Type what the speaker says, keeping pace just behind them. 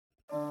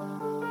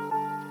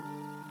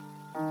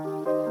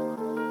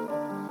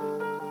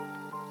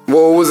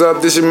Whoa, what's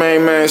up? This your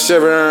main man,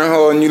 Chevy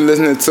Earnhardt, and you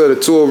listening to the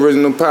Two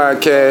Original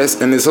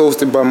Podcast, and it's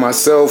hosted by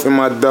myself and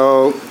my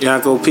dog,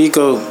 Yaco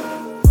Pico.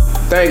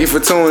 Thank you for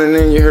tuning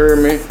in, you heard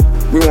me.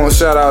 We want to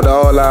shout out to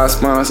all our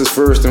sponsors,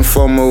 first and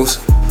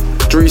foremost,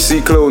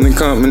 3C Clothing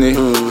Company,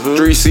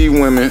 3C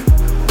Women,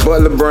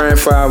 Butler Brand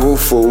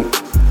 504,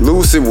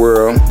 Lucid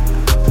World,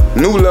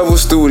 New Level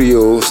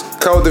Studios,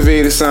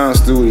 Cultivated Sound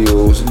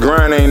Studios,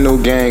 Grind Ain't No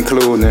Gang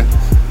Clothing.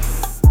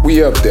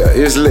 We up there,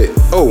 it's lit.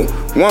 Oh,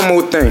 one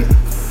more thing.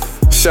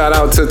 Shout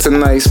out to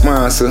tonight's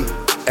sponsor,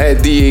 at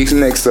DH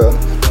Next Up.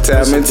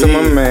 Tap into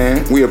my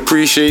man. We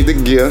appreciate the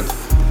gift.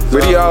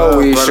 But he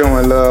always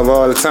showing love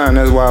all the time.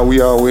 That's why we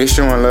always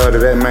showing love to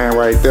that man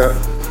right there.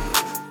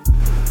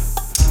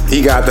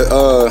 He got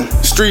the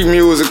street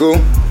musical,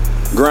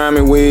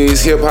 grimy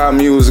ways, hip hop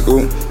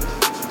musical.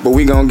 But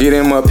we gonna get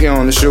him up here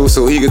on the show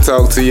so he can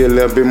talk to you a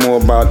little bit more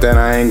about that.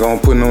 I ain't gonna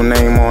put no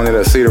name on it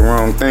or say the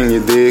wrong thing,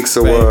 you dig?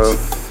 So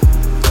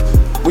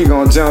we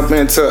gonna jump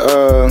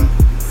into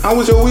how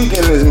was your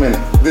weekend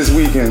this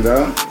weekend,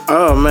 dog?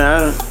 Oh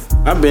man,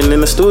 I've been in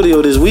the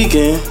studio this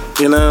weekend,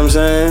 you know what I'm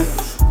saying?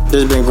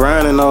 Just been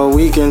grinding all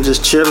weekend,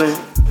 just chilling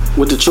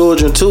with the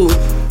children too.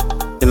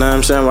 You know what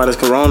I'm saying? While this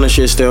corona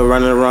shit still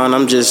running around,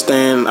 I'm just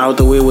staying out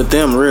the way with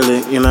them, really.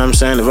 You know what I'm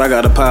saying? If I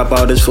gotta pop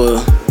out, it's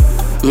for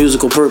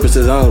musical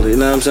purposes only, you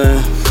know what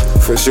I'm saying?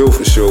 For sure.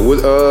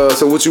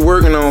 So what you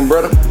working on,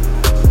 brother?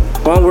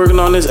 Well, I'm working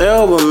on this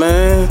album,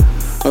 man.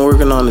 I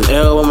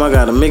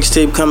got a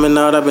mixtape coming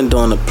out. I've been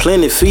doing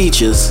plenty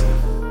features.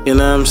 You know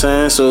what I'm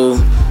saying? So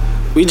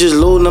we just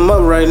loading them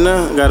up right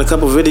now. Got a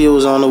couple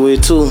videos on the way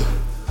too.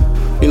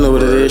 You know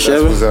what it is,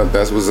 Chevy?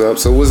 That's what's up.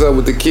 So what's up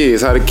with the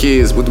kids? How the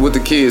kids? What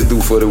the kids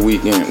do for the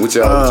weekend? What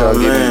y'all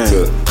get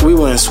into? We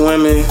went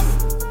swimming.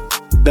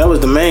 That was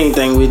the main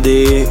thing we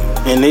did.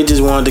 And they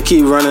just wanted to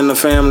keep running the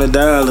Family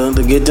Dollar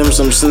to get them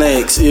some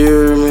snacks. You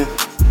hear me?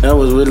 That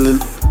was really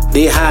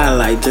they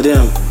highlight to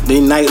them. They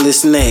nightly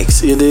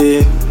snacks. You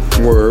did?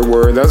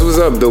 Word. That's what's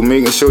up though.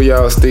 Making sure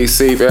y'all stay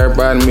safe.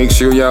 Everybody make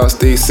sure y'all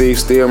stay safe.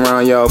 Stay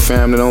around y'all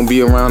family. Don't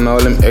be around all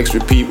them extra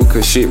people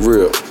cause shit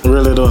real.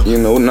 Really though. You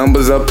know,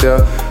 numbers up there.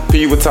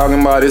 People talking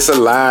about it's a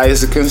lie,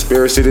 it's a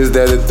conspiracy, this,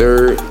 that, the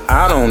third.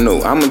 I don't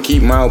know. I'm gonna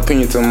keep my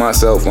opinion to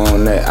myself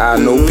on that. I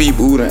know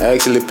people who done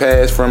actually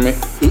passed from it.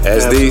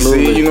 As they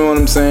say, you know what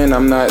I'm saying?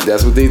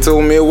 That's what they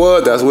told me it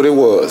was. That's what it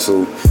was.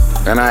 So,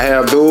 and I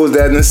have those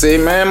that done say,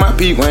 man, my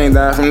people ain't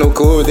died from no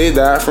COVID. They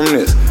died from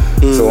this.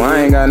 So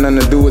I ain't got nothing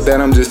to do with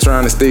that. I'm just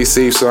trying to stay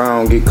safe so I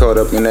don't get caught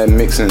up in that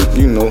mix and,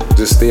 you know,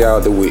 just stay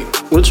out the way.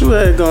 What you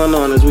had going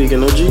on this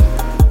weekend,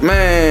 OG?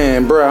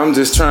 Man, bro, I'm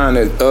just trying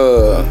to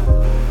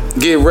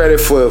get ready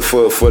for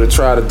to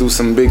try to do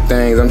some big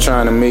things. I'm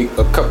trying to make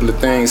a couple of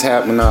things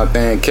happen out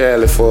there in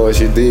Cali for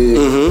us, you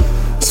dig?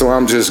 So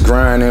I'm just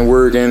grinding,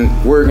 working,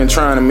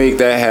 trying to make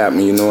that happen,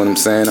 you know what I'm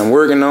saying? I'm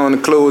working on the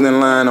clothing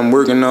line. I'm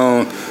working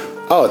on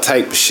all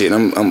type of shit.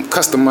 I'm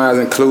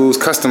customizing clothes,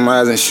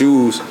 customizing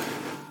shoes.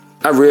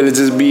 I really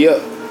just be up.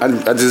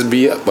 I just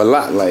be up a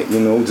lot, like, you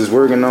know, just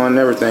working on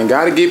everything.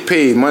 Gotta get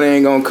paid. Money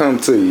ain't gonna come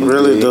to you.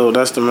 Really, though,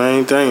 that's the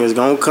main thing. It's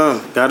gonna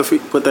come. Gotta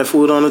put that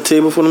food on the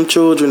table for them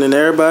children and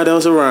everybody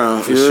else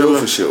around. For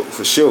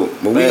sure.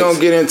 But we gonna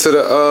get into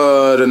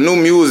the new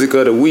music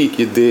of the week,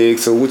 you dig?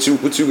 So what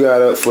you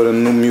got up for the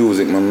new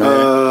music, my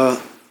man?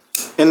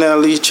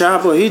 NLE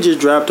Chopper, he just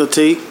dropped a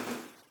tape.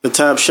 The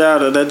Top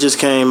Shotter, that just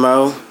came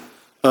out.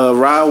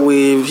 Rod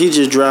Wave, he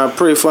just dropped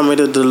Pray For Me,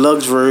 the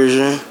deluxe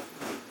version.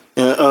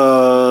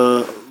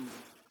 And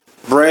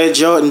Brad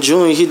Jordan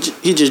Jr.,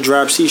 he just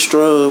dropped C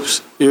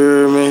Strubs, you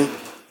hear me?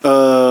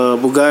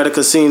 Bugatti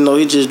Casino,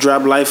 he just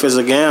dropped Life as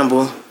a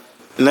Gamble.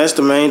 And that's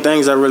the main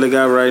things I really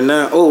got right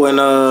now. Oh,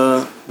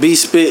 and B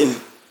Spittin'.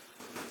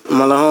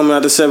 My little homie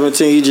out the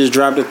 17, he just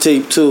dropped a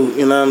tape too,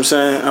 you know what I'm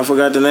saying? I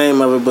forgot the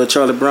name of it, but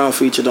Charlie Brown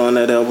featured on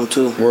that album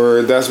too.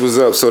 Word, that's what's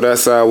up. So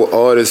that's our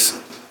artist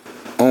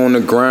on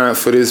the grind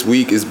for this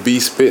week is B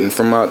Spittin'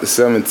 from out the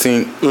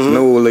 17th.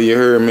 Nola, you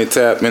heard me,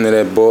 tap into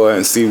that boy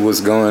and see what's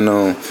going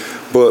on.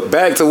 But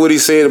back to what he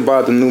said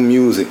about the new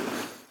music.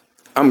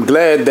 I'm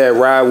glad that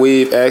Rod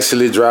Wave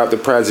actually dropped the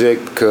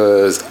project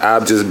because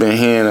I've just been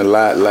hearing a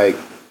lot like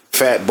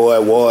Fat Boy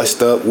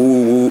washed up,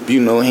 woo whoop, you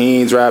know,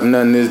 he ain't dropped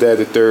nothing, this, that,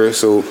 the third.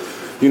 So,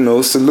 you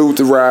know, salute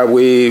to Rod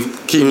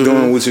Wave. Keep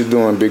doing what you're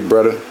doing, big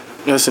brother.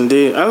 Yes,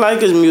 indeed. I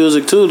like his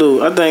music too,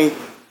 though. I think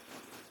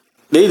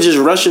they just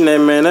rushing that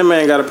man. That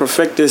man got to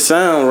perfect his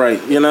sound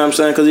right. You know what I'm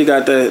saying? Because he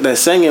got that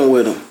singing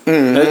with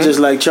him. That's just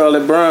like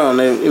Charlie Brown.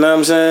 You know what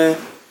I'm saying?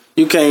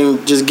 You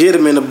can't just get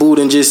him in the booth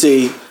and just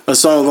say a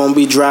song going to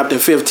be dropped in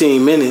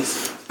 15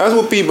 minutes. That's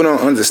what people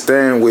don't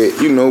understand with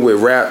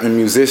rap and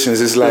musicians.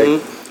 It's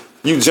like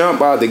you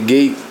jump out the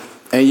gate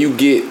and you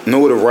get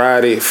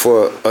notoriety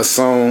for a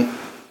song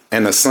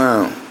and a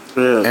sound.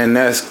 Yeah. And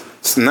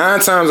that's 9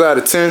 times out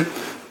of 10,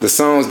 the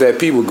songs that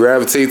people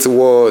gravitate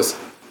towards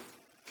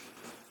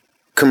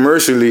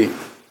commercially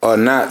are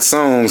not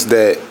songs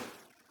that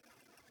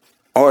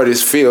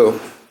artists feel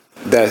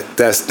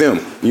that's them.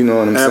 You know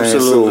what I'm saying?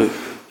 Absolutely. So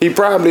he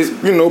probably,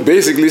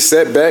 basically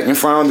sat back and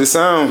found the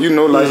sound,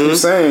 like you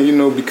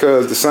saying,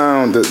 because the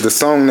sound, the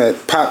song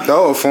that popped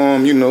off for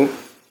him,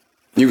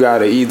 you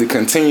gotta either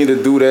continue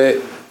to do that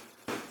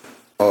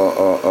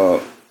or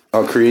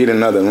create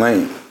another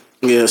lane.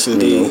 Yes,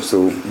 indeed.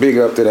 So big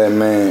up to that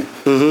man.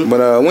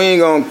 But we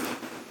ain't gonna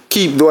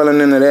keep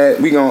dwelling into that.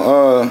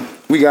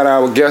 We got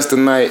our guest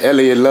tonight,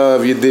 Elliot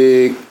Love, you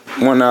dig?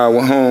 One of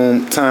our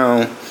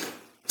hometown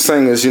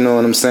singers, you know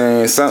what I'm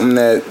saying? Something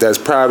that's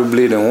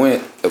probably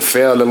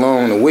fell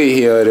along the way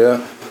here or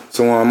there.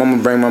 So I'm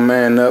gonna bring my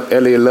man up,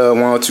 Elliot Love.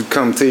 Why don't you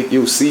come take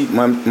your seat,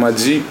 my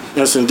G?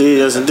 Yes, indeed.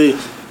 Yes, indeed.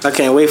 I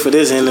can't wait for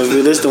this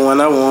interview. This is the one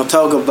I want to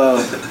talk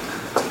about.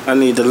 I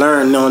need to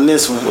learn on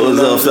this one. What's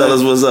up,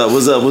 fellas? What's up?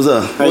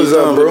 How you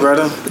doing, bro?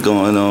 brother? What's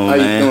going on, How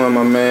man? you doing,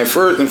 my man?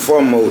 First and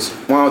foremost,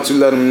 why don't you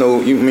let them know,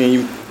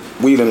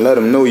 we done let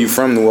them know you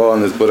from New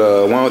Orleans, but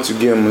why don't you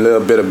give them a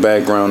little bit of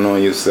background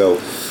on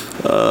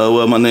yourself?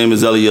 Well, my name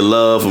is Elliot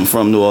Love. I'm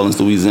from New Orleans,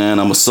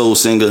 Louisiana. I'm a soul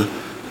singer.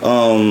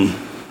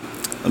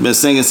 I've been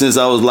singing since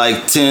I was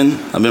like 10.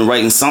 I've been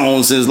writing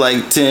songs since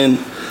like 10.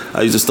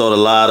 I used to start a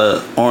lot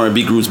of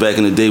R&B groups back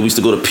in the day. We used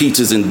to go to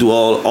Peaches and do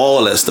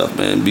all that stuff,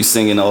 man. Be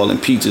singing all in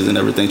Peaches and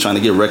everything, trying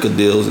to get record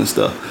deals and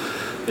stuff.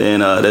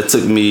 And that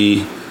took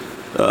me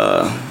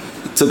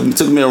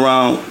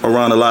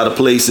around a lot of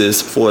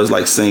places as far as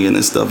like singing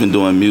and stuff and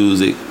doing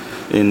music.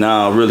 And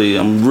now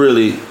I'm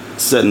really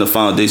setting the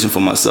foundation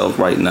for myself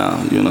right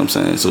now. You know what I'm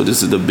saying? So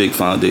this is the big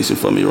foundation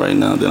for me right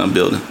now that I'm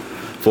building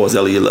for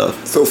Elliot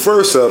Love. So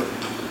first up,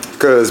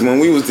 because when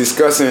we was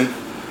discussing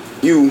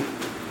you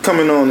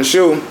coming on the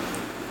show,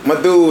 my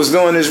dude was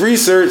doing his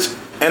research,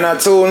 and I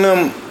told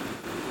him,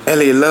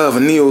 Elliot Love, a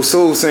neo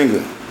soul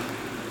singer.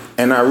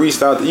 And I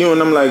reached out to you,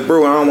 and I'm like,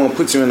 bro, I don't want to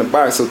put you in the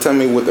box, so tell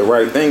me what the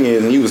right thing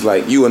is. And he was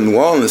like, you a New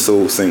Orleans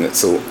soul singer.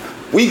 So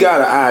we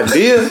got an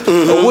idea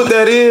of what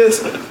that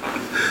is.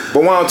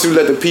 But why don't you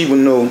let the people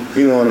know,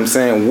 you know what I'm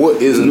saying,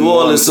 what is a New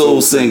Orleans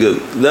soul singer?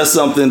 That's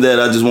something that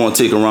I just want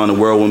to take around the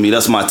world with me.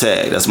 That's my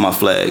tag. That's my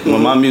flag.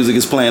 When my music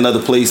is playing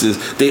other places,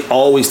 they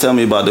always tell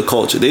me about the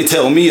culture. They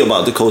tell me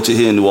about the culture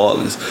here in New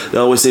Orleans. They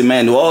always say,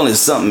 man, New Orleans is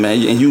something,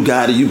 man. And you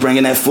got it. You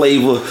bringing that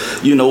flavor.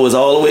 It's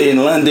all the way in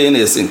London.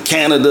 It's in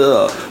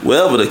Canada, or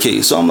wherever the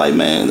case. So I'm like,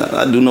 man,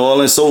 I do New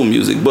Orleans soul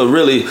music. But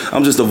really,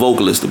 I'm just a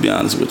vocalist, to be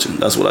honest with you.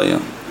 That's what I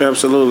am.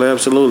 Absolutely,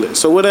 absolutely.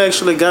 So what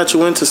actually got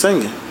you into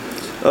singing?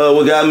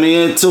 What got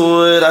me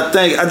into it, I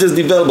think I just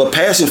developed a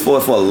passion for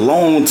it for a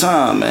long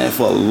time, man.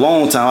 For a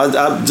long time.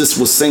 I just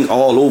would sing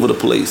all over the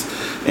place.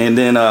 And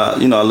then, I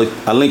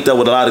linked up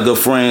with a lot of good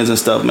friends and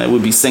stuff, man.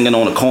 We'd be singing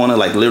on the corner,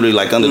 like literally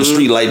like under the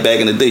street light back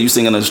in the day. You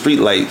singing under the street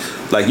light,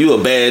 like you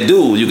a bad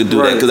dude. You could do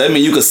that. Because that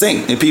means you could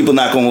sing. And people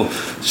not going to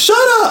shut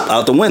up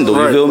out the window.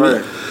 You feel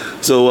me?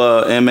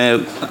 So, and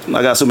man,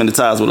 I got so many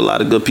ties with a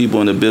lot of good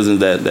people in the business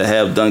that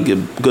have done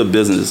good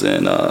business.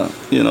 And,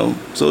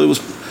 so it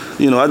was...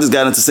 I just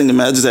got into singing,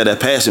 man. I just had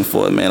that passion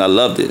for it, man. I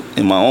loved it.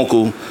 And my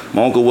uncle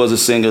was a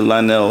singer,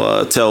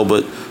 Lionel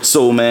Talbot,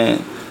 soul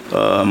man.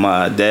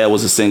 My dad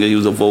was a singer. He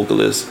was a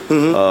vocalist.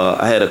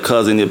 I had a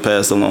cousin that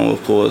passed along,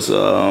 of course,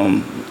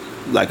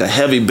 like a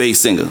heavy bass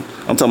singer.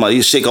 I'm talking about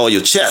he'd shake all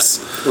your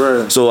chest.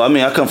 Right. So,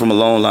 I come from a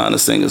long line of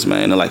singers,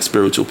 man. They're like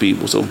spiritual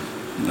people. So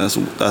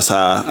that's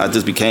how I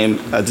just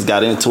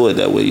got into it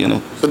that way,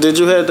 So did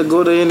you have to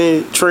go to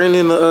any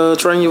training,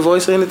 train your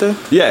voice or anything?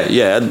 Yeah,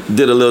 I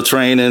did a little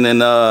training in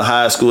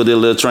high school, did a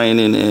little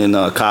training in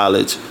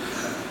college,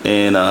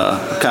 and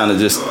kind of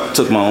just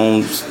took my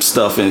own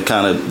stuff and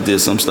kind of did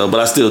some stuff.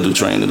 But I still do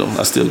training though.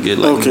 I still get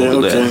like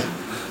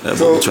that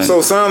vocal training.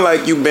 So sound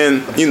like you've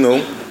been,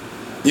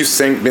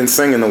 been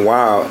singing a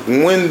while.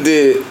 When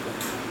did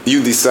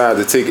you decide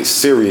to take it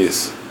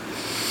serious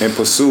and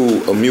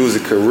pursue a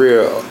music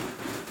career?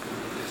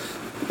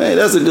 Hey,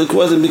 that's a good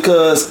question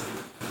because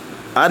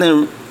I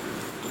didn't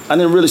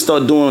really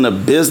start doing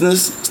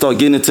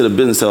getting into the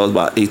business until I was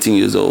about 18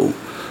 years old.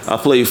 I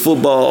played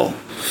football,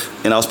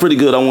 and I was pretty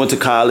good. I went to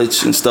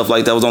college and stuff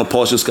like that. I was on a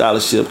partial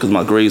scholarship because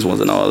my grades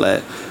wasn't all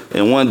that.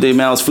 And one day,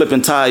 man, I was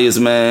flipping tires,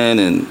 man,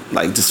 and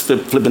like just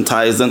flipping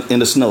tires in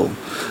the snow.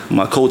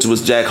 My coach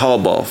was Jack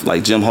Harbaugh,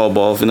 like Jim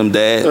Harbaugh and them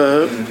dad.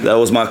 That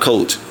was my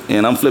coach.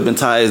 And I'm flipping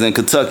tires in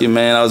Kentucky,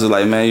 man. I was just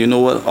like, man, you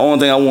know what? Only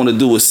thing I want to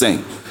do is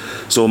sing.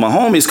 So my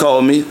homies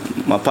called me,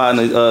 my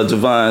partner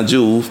Javon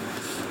Juve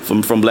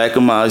from Black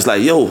and Mild. He's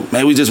like, yo,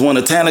 man, we just won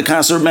a talent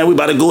concert, man. We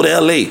about to go to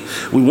LA.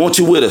 We want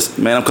you with us.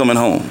 Man, I'm coming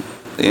home.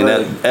 And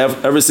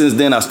ever since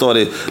then, I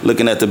started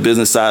looking at the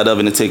business side of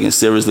it and taking it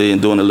seriously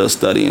and doing a little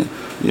studying.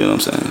 You know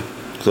what I'm saying?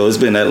 So it's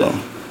been that long.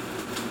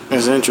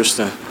 That's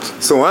interesting.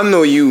 So I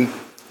know you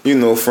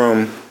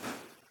from,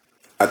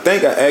 I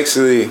think I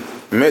actually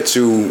met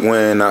you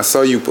when I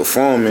saw you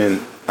performing,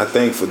 I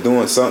think for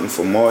doing something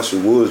for Marshall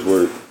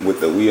Woodsworth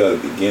with the We Are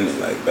the Beginning,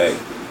 like back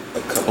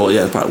a couple. Oh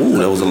yeah, probably.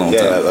 That was a long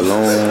time. Yeah, a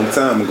long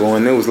time ago.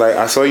 And it was like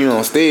I saw you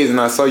on stage and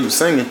I saw you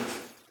singing,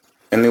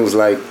 and it was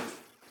like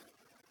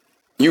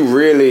you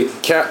really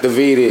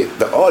captivated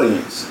the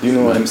audience. You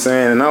know what I'm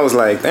saying? And I was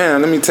like,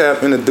 damn, let me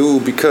tap in the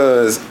dude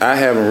because I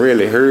haven't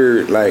really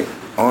heard like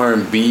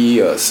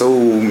R&B or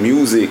soul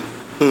music,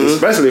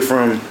 especially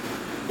from,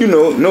 you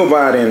know,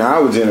 nobody in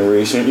our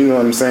generation. You know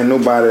what I'm saying?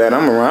 Nobody that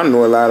I'm around. I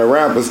know a lot of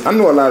rappers. I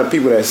know a lot of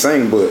people that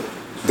sing, but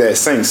that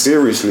sing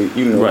seriously.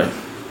 You know, Right.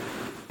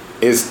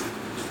 It's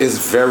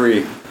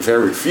very,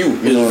 very few.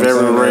 You know what very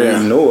I'm saying?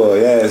 rare. You know,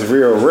 yeah, it's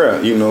real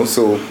rare. You know,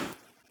 so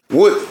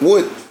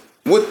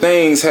what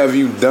things have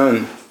you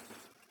done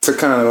to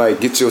kind of like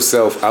get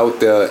yourself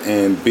out there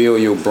and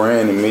build your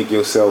brand and make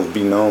yourself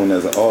be known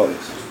as an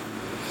artist?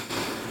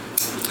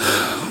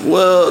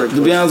 Well,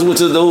 to be honest with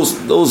you,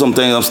 those some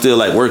things I'm still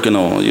like working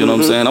on. You know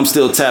what I'm saying? I'm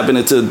still tapping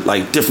into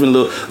like different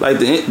little, like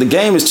the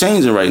game is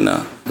changing right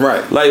now.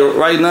 Right. Like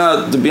right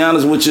now, to be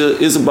honest with you,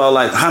 it's about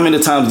like how many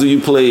times do you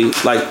play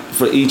like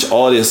for each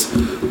artist,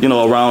 you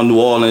know, around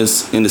New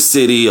Orleans, in the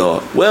city or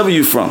wherever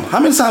you from. How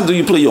many times do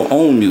you play your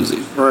own music?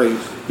 Right.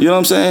 You know what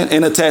I'm saying?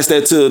 And attach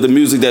that to the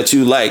music that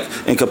you like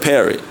and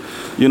compare it.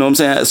 You know what I'm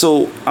saying?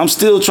 So I'm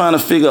still trying to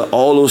figure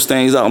all those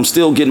things out. I'm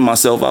still getting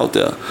myself out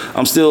there.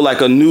 I'm still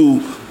like a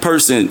new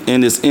person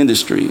in this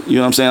industry. You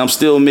know what I'm saying? I'm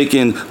still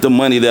making the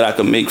money that I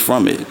can make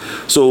from it.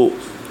 So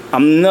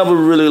I'm never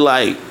really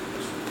like,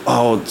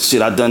 oh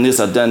shit, I done this,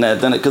 I done that,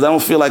 done it. Because I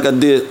don't feel like I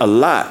did a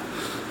lot.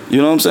 You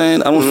know what I'm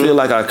saying? I don't feel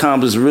like I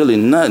accomplished really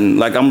nothing.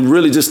 Like I'm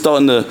really just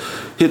starting to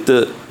hit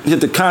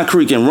the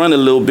concrete and run a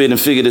little bit and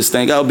figure this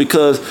thing out,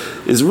 because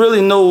it's really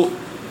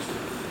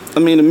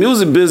the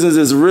music business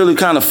is really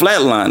kind of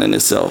flatlining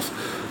itself.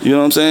 You know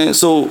what I'm saying?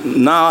 So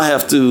now I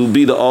have to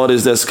be the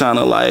artist that's kind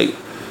of like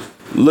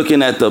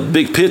looking at the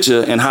big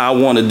picture and how I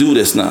want to do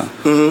this now,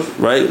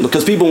 right?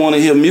 Because people want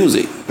to hear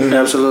music.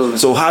 Absolutely.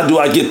 So how do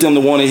I get them to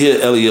want to hear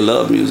Elliot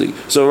Love music?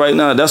 So right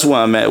now, that's where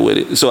I'm at with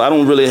it. So I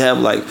don't really have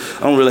like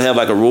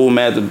a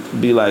roadmap to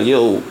be like,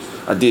 yo,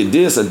 I did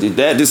this, I did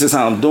that, this is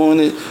how I'm doing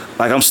it.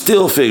 Like I'm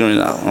still figuring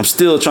it out. I'm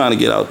still trying to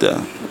get out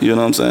there. You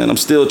know what I'm saying? I'm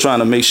still trying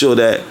to make sure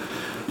that,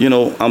 you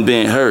know, I'm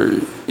being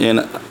heard.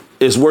 And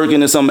it's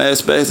working in some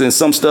aspects, and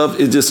some stuff,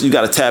 it's just, you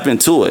got to tap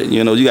into it.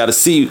 You know, you got to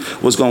see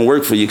what's going to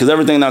work for you, because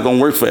everything not going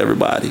to work for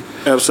everybody.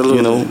 Absolutely.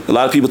 You know, a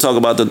lot of people talk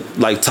about the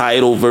like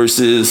Tidal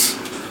versus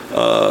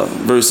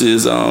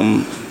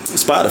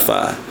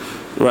Spotify,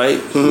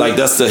 right? Like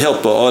that's to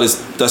help an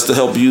artist, that's to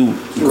help you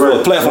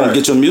grow a platform,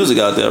 get your music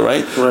out there,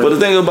 right? But the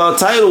thing about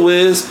Tidal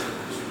is,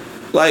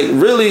 like,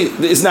 really,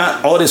 it's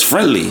not artist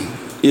friendly.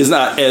 It's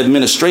not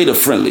administrative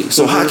friendly.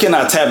 So how can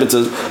I tap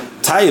into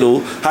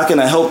Tidal? How can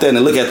I help that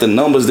and look at the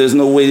numbers? There's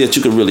no way that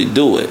you could really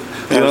do it.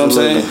 You know what I'm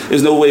saying?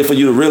 There's no way for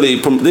you to really.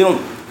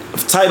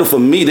 Tidal for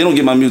me, they don't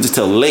get my music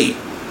till late.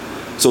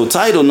 So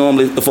Tidal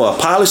normally, for a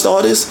polished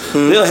artist,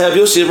 they'll have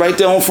your shit right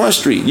there on Front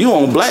Street. You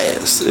on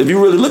blast. If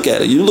you really look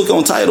at it, you look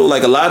on Tidal,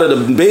 like a lot of the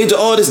major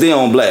artists, they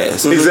on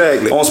blast.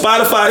 Exactly. On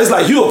Spotify, it's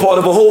like you a part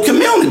of a whole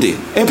community,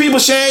 and people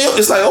sharing.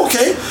 It's like,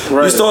 okay,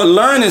 you start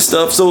learning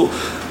stuff. So,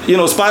 you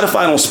know,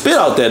 Spotify don't spit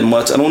out that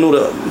much. I don't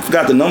know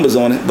forgot the numbers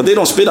on it, but they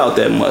don't spit out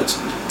that much.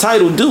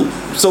 Tidal do.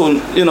 So,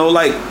 you know,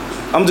 like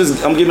I'm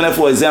giving that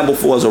for example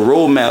as a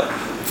roadmap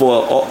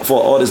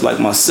for artists like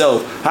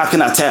myself. How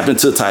can I tap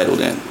into Tidal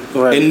then?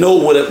 Right. And know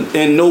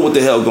what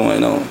the hell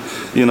going on.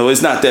 You know,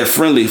 it's not that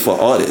friendly for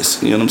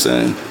artists. You know what I'm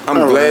saying?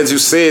 I'm glad you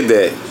said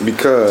that,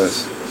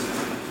 because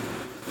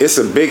it's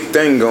a big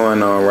thing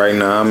going on right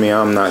now. I mean,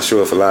 I'm not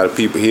sure if a lot of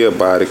people hear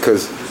about it,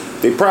 because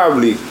they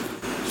probably,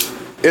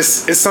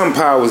 it's some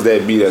powers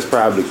that be that's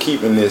probably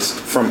keeping this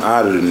from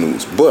out of the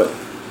news. But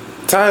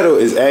Tidal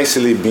is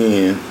actually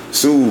being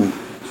sued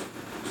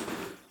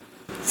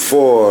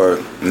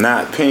for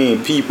not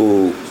paying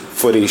people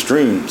for their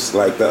streams,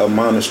 like the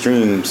amount of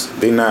streams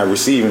they not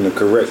receiving the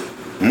correct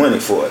money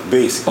for it,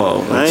 basically.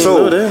 Oh, I ain't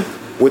know that.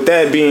 With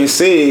that being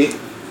said,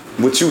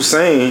 what you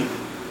saying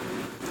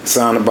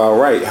sound about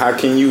right. How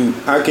can you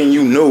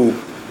know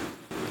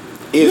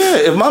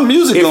if my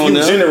music if on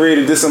you there,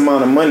 generated this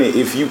amount of money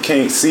if you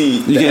can't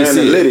see the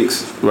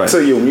analytics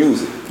to your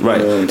music? Right.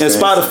 You know And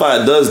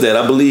Spotify does that.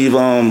 I believe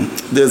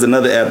there's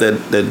another app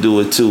that do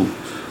it too.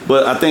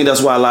 But I think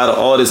that's why a lot of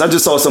artists, I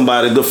just saw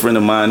somebody, a good friend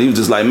of mine, he was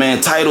just like,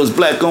 man, Tidal's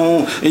black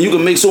owned and you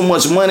can make so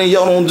much money,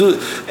 y'all don't do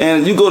it.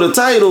 And you go to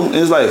Tidal and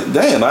it's like,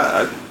 damn,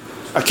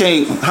 I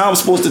can't, how I'm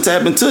supposed to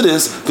tap into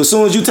this? Because as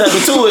soon as you tap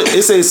into it,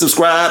 it says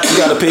subscribe, you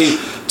got to pay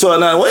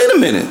 $12.99. Wait a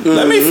minute,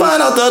 let me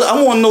find out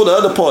I want to know the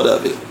other part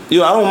of it. You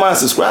know, I don't mind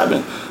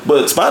subscribing,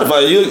 but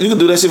Spotify, you can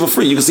do that shit for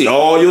free. You can see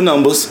all your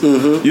numbers. You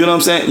know what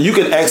I'm saying? You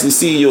can actually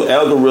see your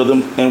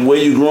algorithm and where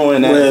you're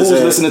growing at, who's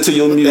listening to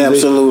your music.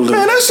 Absolutely.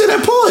 Man, that shit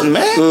important,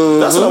 man.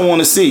 That's what I want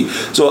to see.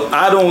 So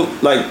I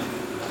don't like,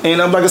 and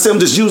like I said, I'm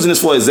just using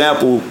this for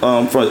example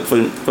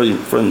for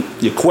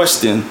your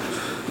question.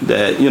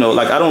 That, you know,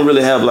 like I don't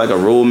really have like a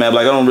roadmap.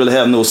 Like I don't really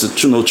have no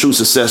true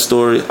success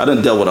story. I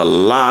done dealt with a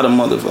lot of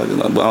motherfuckers.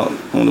 I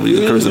don't know if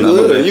you're cursing out.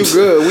 You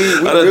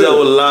good? I done dealt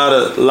with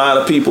a lot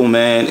of people,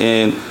 man,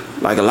 and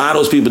like a lot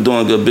of those people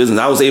doing good business.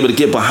 I was able to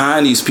get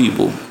behind these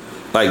people.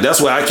 Like that's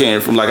where I came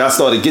from. Like I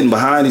started getting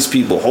behind these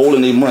people,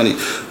 holding their money,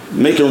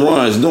 making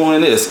runs,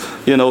 doing this.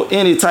 You know,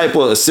 any type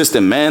of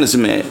assistant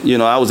management. You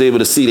know, I was able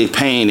to see their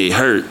pain, they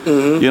hurt.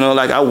 You know,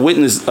 like I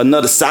witnessed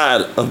another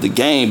side of the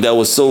game that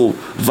was so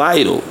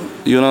vital.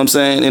 You know what I'm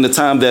saying? In the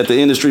time that the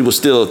industry was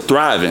still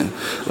thriving.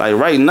 Like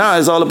right now,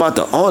 it's all about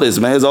the artists,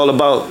 man. It's all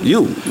about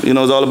you. You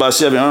know, it's all about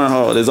Chevy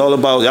Earnhardt. It's all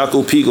about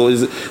Jaco Pico.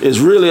 It's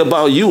really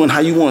about you and how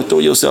you want to throw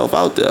yourself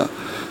out there.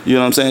 You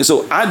know what I'm saying?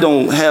 So I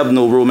don't have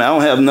no roadmap. I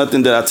don't have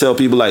nothing that I tell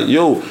people like,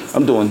 yo,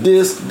 I'm doing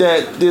this,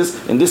 that,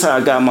 this, and this how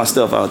I got my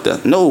stuff out there.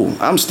 No,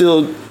 I'm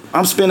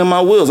spinning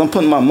my wheels. I'm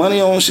putting my money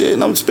on shit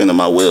and I'm spinning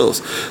my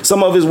wheels.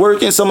 Some of it's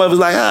working, some of it's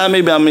like,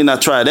 maybe I may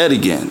not try that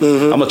again.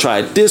 I'm gonna try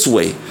it this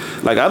way.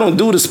 Like I don't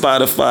do the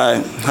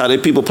Spotify, how they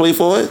people play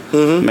for it.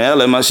 Man, I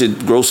let my shit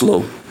grow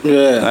slow.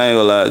 Yeah. I ain't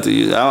gonna lie to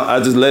you. I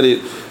just let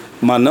it,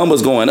 my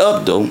numbers going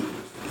up though.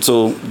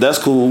 So that's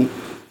cool.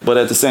 But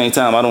at the same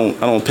time, I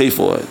don't pay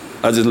for it.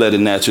 I just let it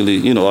naturally,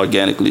 you know,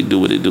 organically do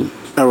what it do.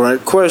 All right,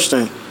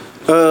 question.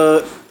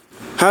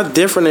 How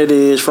different it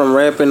is from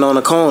rapping on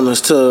the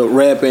corners to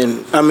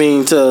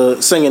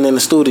singing in the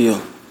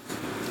studio?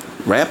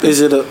 Rapping?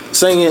 Is it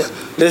singing?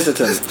 Listen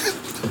to me.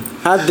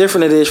 How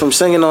different it is from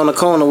singing on the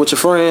corner with your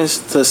friends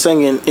to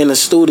singing in the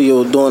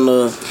studio doing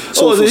the it's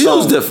a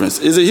huge difference.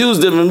 It's a huge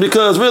difference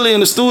because really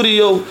in the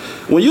studio,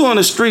 when you on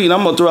the street,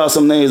 I'm gonna throw out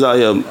some names out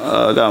here.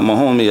 I got my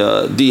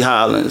homie D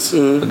Hollins,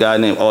 a guy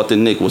named Arthur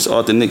Nick. He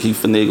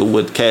finagled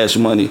with Cash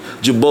Money.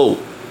 Jabot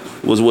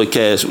was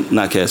with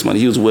not Cash Money.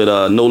 He was with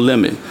No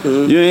Limit.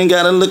 You ain't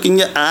gotta look in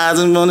your eyes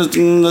and run it.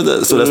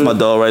 So that's my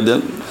dog right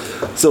there.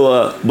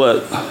 So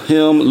but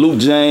him, Luke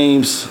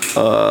James,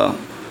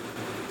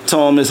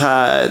 Thomas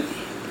Hyde,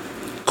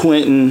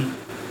 Quentin,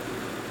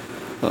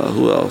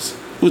 who else?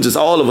 It was just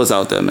all of us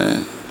out there,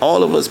 man.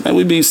 All of us, man.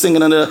 We be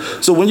singing under.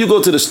 So when you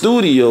go to the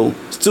studio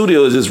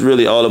is just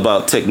really all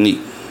about technique.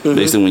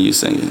 Basically, when you're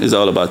singing, it's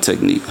all about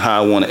technique.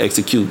 How I want to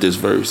execute this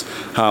verse.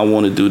 How I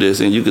want to do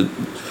this, and you could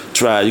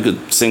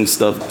sing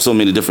stuff so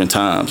many different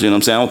times. You know what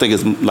I'm saying? I don't think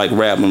it's like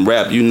rap. When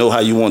rap, you know how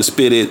you want to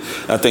spit it.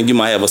 I think you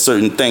might have a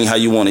certain thing how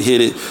you want to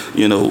hit it.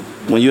 You know,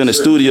 when you're in the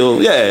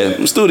studio,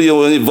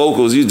 studio and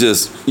vocals, you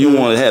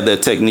want to have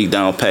that technique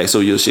down pat so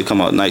your shit come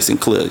out nice and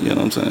clear. You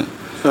know what I'm saying?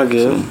 I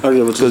get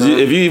what you're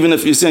saying. Because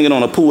if you're singing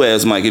on a poo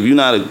ass mic, if you're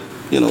not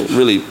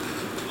really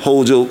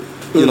hold your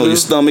your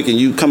stomach and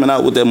you coming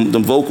out with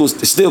them vocals,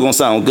 it's still gonna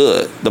sound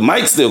good. The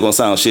mic's still gonna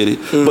sound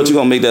shitty, but you're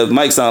gonna make that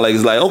mic sound like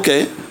it's like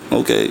okay,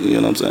 you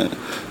know what I'm saying?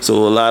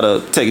 So a lot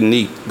of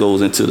technique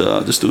goes into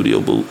the studio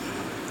booth.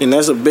 And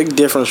that's a big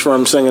difference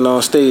from singing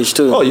on stage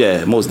too. Oh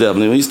yeah, most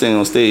definitely. When you sing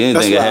on stage,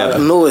 anything can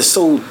happen. I know it's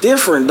so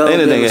different though.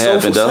 Anything can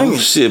happen though. Singing.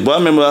 Shit, boy, I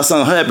remember I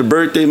sung Happy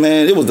Birthday,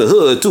 man. It was the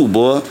hood too,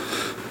 boy.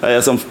 I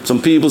had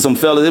some people, some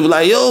fellas, they was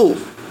like, yo,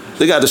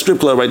 they got the strip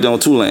club right there on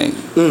Tulane.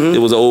 It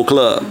was an old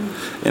club.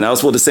 And I was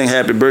supposed to sing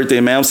Happy Birthday,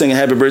 man. I'm singing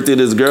Happy Birthday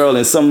to this girl,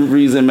 and some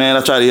reason, man,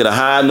 I tried to hit a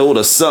high note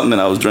or something,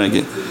 and I was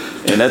drinking.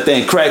 And that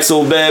thing cracked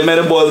so bad, man,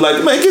 that boy was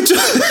like, man, get your...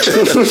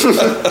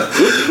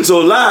 So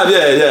live,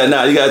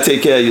 you gotta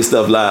take care of your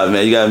stuff live,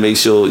 man. You gotta make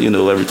sure,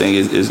 everything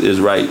is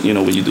right,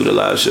 when you do the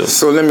live show.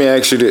 So let me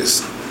ask you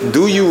this.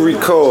 Do you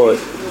record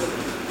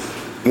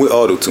with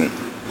auto-tune?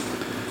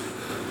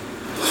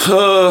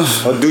 Or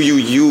do you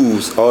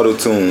use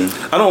auto-tune?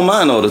 I don't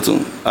mind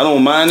auto-tune. I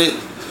don't mind it.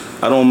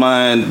 I don't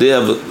mind. They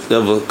have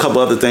a couple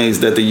other things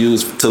that they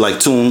use to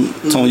like tone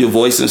your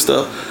voice and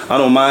stuff. I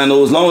don't mind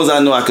those, as long as I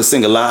know I can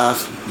sing it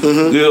live. You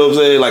know what I'm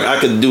saying? Like I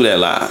could do that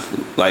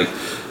live. Like,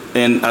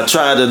 and I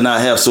try to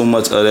not have so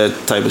much of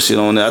that type of shit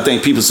on there. I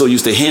think people are so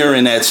used to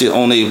hearing that shit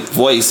on their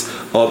voice,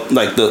 or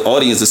like the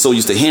audience is so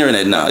used to hearing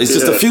it now. It's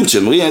just the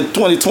future. We in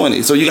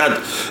 2020, so you got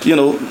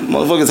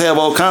motherfuckers have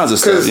all kinds of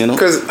stuff.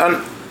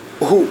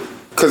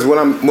 Because where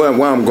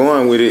I'm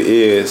going with it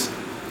is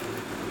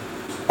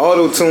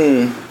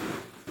auto-tune.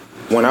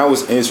 When I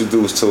was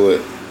introduced to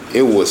it,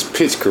 it was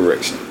pitch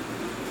correction.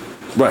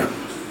 Right.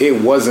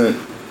 It wasn't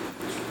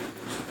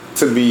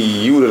to be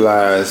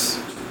utilized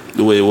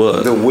the way it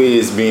was. The way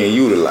it's being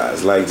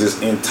utilized, like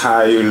just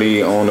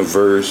entirely on a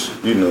verse,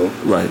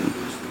 Right.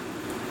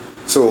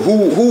 So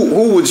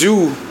who would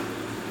you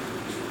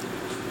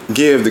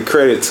give the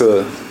credit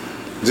to?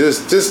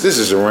 Just this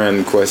is a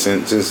random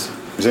question, just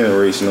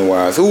generational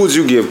wise. Who would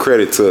you give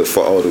credit to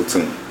for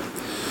auto-tune?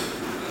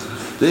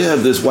 They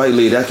have this white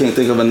lady, I can't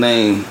think of her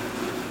name.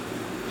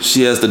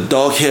 She has the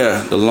dark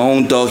hair, the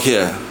long dark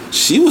hair.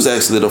 She was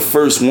actually the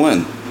first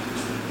one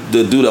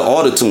to do the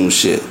auto-tune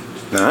shit.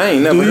 Now, I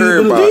ain't never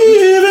heard about it.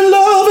 Believe in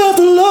love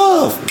after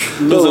love.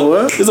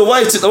 It's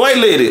a white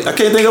lady. I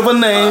can't think of her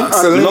name.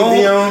 Celine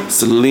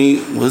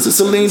Dion? Was it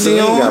Celine Dion?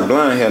 Celine got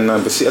blonde hair now,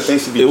 but I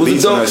think she be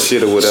bleaching her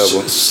shit or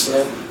whatever.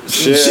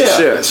 She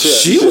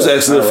was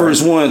actually the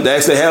first one to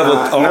actually have a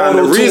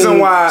auto-tune. The reason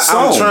why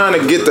song. I'm trying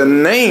to get the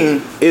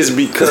name is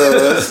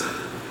because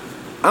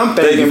I'm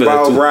thinking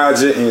about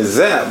Roger and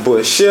Zapp,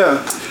 but she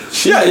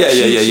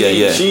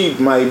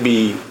might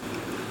be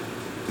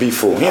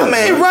before him. I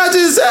mean, Roger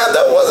and Zapp,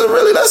 that wasn't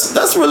really,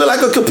 that's really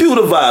like a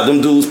computer vibe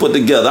them dudes put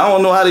together. I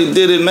don't know how they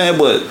did it, man,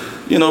 but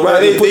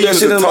Roger put that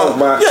shit in talk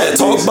box. Yeah,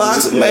 talk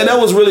box. Man, that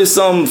was really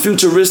some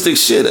futuristic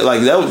shit.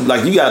 Like that was,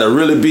 like you gotta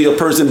really be a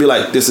person, be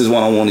like, this is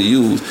what I want to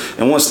use.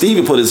 And once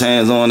Stevie put his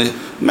hands on it,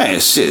 man,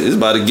 shit, it's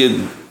about to get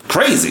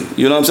crazy.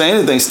 You know what I'm saying?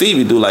 Anything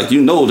Stevie do, like,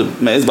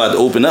 man, it's about to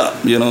open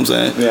up. You know what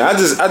I'm saying? Yeah, I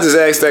just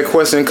asked that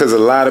question because a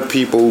lot of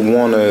people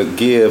want to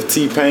give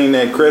T-Pain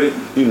that credit,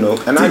 you know.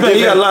 And T-Pain,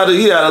 he had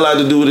a lot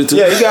to do with it too.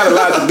 Yeah, he got a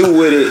lot to do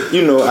with it,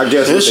 you know. I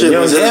guess his shit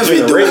was heavy,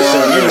 generation,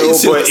 you know.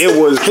 But it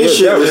was his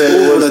shit was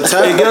over the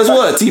top. Hey, guess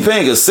what?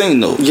 T-Pain could sing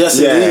though. Yes,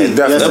 indeed.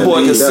 That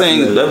boy could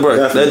sing.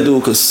 That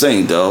dude could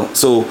sing, dog.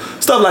 So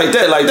stuff like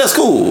that, like that's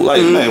cool.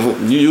 Like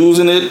man, you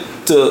using it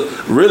to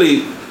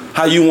really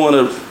how you want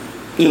to,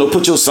 you know,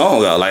 put your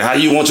song out, like how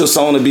you want your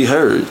song to be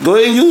heard. Go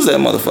ahead and use that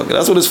motherfucker.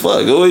 That's what it's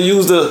for. Go ahead and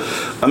use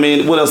I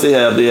mean, what else they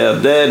have? They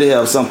have that. They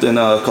have something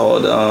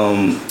called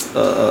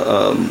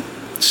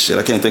shit.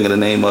 I can't think of the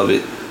name of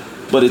it,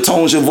 but it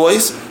tones your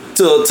voice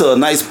to a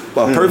nice,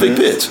 perfect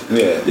pitch.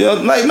 Yeah. You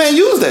know, like man,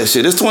 use that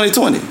shit. It's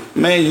 2020.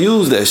 Man,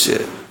 use that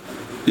shit.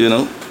 You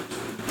know.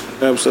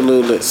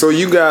 Absolutely. So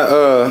you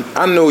got,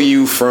 I know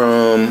you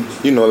from,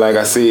 you know, like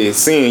I said,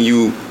 seeing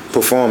you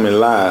performing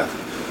live.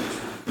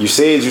 You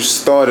said you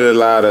started a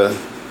lot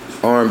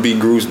of R&B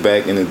groups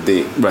back in the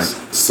day. Right.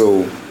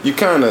 So you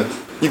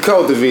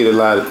cultivate a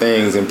lot of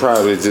things and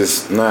probably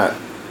just not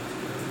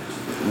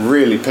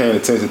really paying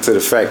attention to the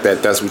fact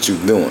that that's what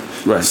you're doing.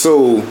 Right.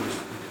 So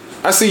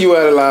I see you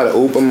at a lot of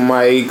open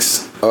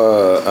mics,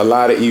 a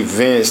lot of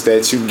events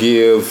that you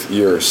give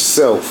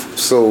yourself.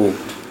 So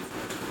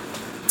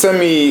tell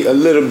me a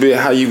little bit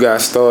how you got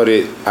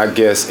started, I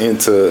guess,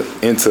 into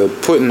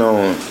putting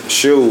on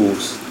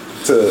shows,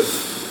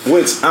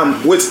 which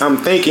I'm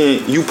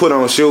thinking you put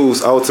on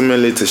shows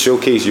ultimately to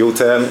showcase your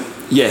talent.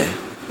 Yeah.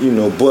 You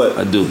know, but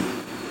I do.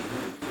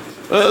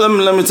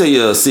 Let me tell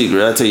you a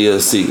secret. I'll tell you a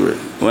secret.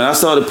 When I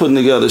started putting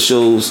together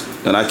shows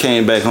and I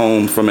came back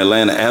home from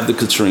Atlanta after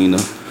Katrina,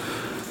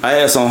 I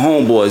had some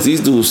homeboys.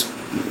 These dudes,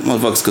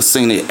 motherfuckers could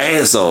sing their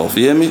ass off.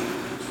 You hear me?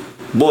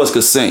 Boys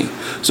could sing.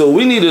 So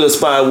we needed a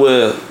spot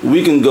where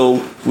we can go,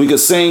 we could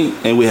sing,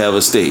 and we have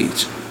a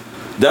stage.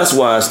 That's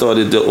why I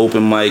started the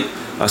open mic.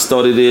 I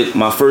started it.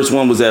 My first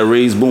one was at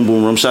Ray's Boom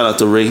Boom Room. Shout out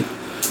to Ray.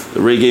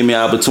 Ray gave me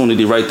an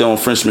opportunity right there on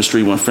Frenchman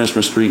Street when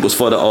Frenchman Street was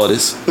for the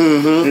artists.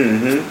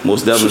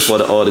 Most definitely for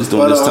the artists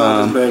during this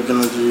time.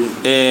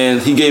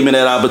 And he gave me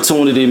that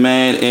opportunity,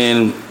 man.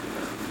 And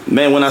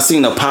man, when I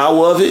seen the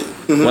power of it,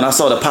 when I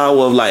saw the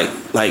power of like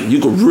you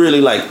could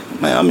really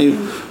man, I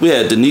mean, we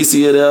had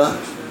Denicia there.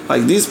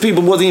 Like these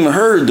people wasn't even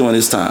heard during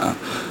this time.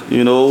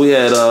 You know, we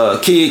had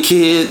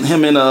Kid,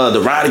 him and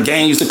the Rider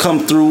Gang used to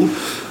come through.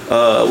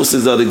 What's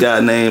his other guy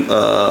name?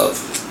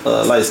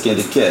 Light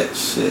skinned cat.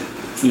 Shit.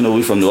 You know,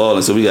 we from New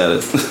Orleans, so we gotta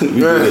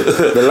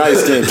the light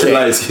skinned cat.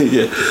 Light skin,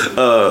 yeah.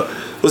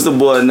 What's the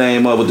boy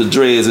name with the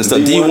dreads and stuff?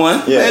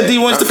 D1. Yeah. Man,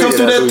 D1 used to come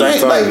through that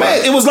thing. Like,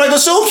 man, it was like a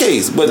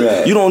showcase.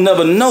 But you don't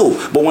never know.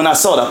 But when I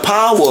saw the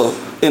power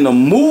and the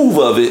move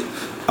of it,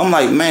 I'm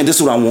like, man, this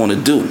is what I want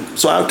to do.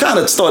 So I kind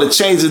of started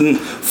changing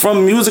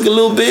from music a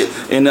little bit,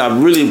 and I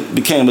really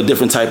became a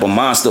different type of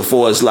monster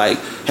for us, like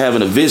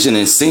having a vision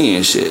and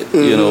seeing shit.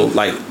 You know,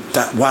 like,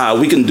 wow,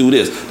 we can do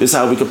this. This is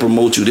how we can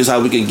promote you. This is how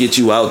we can get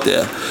you out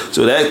there.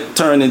 So that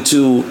turned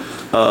into,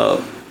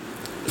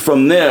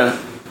 from there,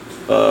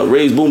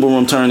 Ray's Boom Boom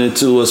Room turned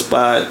into a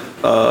spot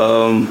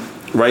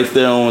right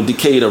there on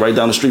Decatur, right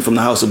down the street from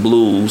the House of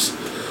Blues.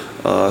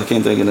 I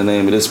can't think of the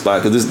name of this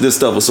spot because this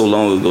stuff was so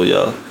long ago,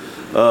 y'all.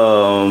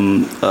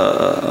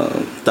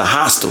 The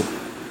Hostel.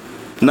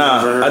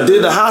 Now, I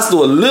did the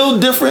Hostel a little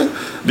different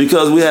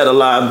because we had a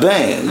live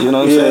band. You know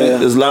what I'm saying?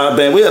 This live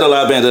band. We had a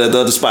live band at the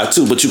other spot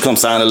too, but you come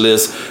sign a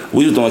list.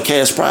 We was doing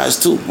cash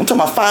prize too. I'm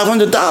talking about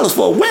 $500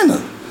 for a winner.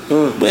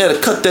 We had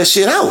to cut that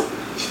shit out.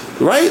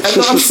 Right?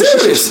 I'm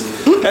serious.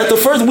 At the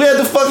first, we had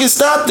to fucking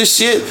stop this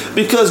shit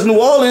because New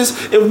Orleans,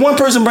 if one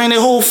person bring their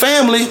whole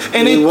family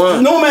and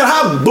no matter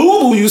how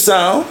boo-boo you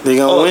sound, they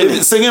gonna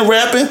win. Singing,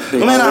 rapping,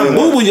 no matter how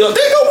boo-boo you are,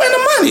 they gonna win the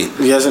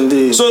money. Yes,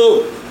 indeed.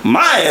 So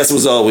my ass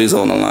was always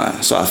on the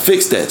line. So I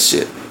fixed that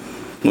shit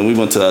when we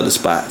went to the other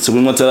spot. So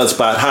we went to the other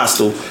spot,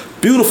 Hostel.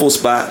 Beautiful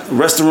spot,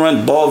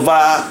 restaurant, bar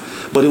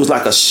vibe, but it was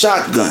like a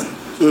shotgun.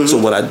 So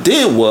what I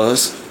did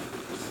was,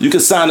 you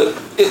could sign it.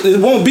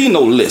 It won't be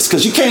no list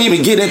because you can't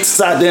even get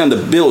inside damn the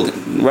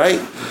building, right?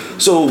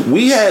 So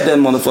we had that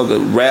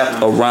motherfucker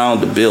wrapped around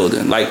the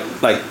building, like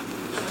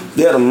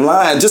they had a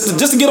line just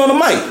to get on the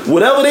mic.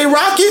 Whatever they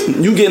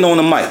rocking, you getting on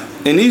the mic.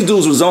 And these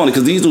dudes was on it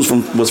because these dudes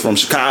was from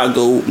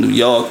Chicago, New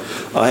York.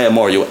 I had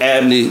Mario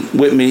Abney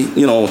with me,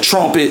 you know,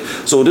 trumpet.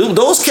 So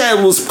those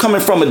cats was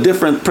coming from a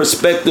different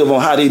perspective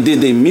on how they did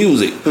their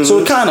music. So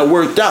it kind of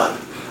worked out,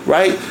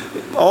 right?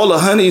 All the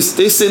honeys,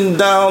 they sitting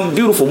down,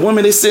 beautiful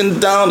women, they sitting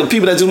down. The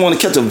people that just want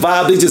to catch a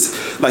vibe, they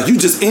just, like, you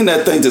just in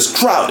that thing, just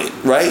crowded,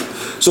 right?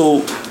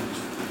 So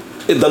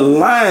the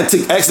line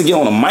to actually get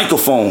on a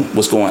microphone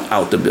was going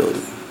out the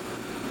building.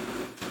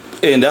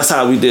 And that's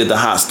how we did the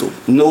Hostel.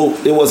 No,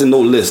 it wasn't no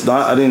list. No,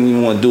 I didn't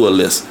even want to do a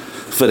list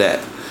for that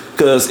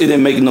because it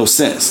didn't make no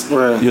sense.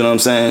 Right. You know what I'm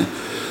saying?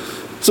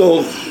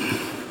 So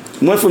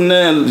went from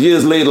there,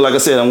 years later, like I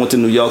said, I went to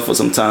New York for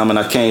some time and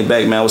I came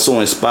back, man. I was so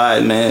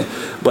inspired, man.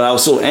 But I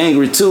was so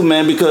angry too,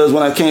 man, because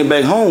when I came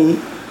back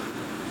home,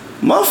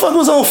 Motherfucker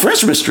was on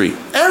Frenchman Street.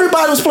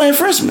 Everybody was playing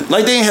Frenchman.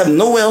 Like they didn't have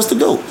nowhere else to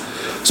go.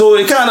 So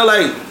it kind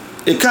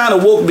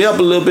of woke me up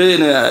a little bit.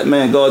 And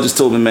man, God just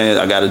told me, man,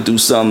 I got to do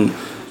something.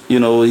 You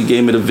know, he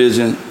gave me the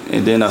vision.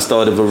 And then I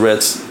started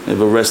Varettes. And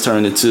Varettes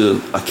turned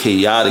into a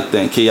chaotic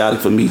thing. Chaotic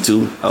for me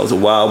too. I was a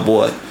wild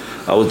boy.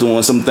 I was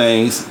doing some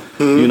things.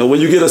 You know, when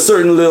you get a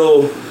certain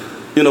little,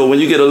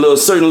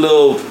 certain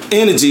little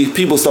energy,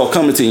 people start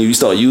coming to you. You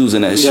start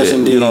using that shit.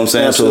 Indeed. You know what I'm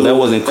saying? Absolutely. So that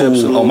wasn't cool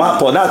Absolutely. on my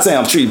part. Not saying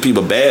I'm treating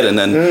people bad or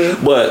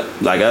nothing, but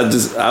like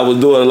I was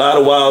doing a lot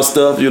of wild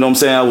stuff. You know what I'm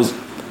saying? I was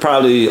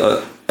probably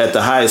at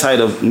the highest height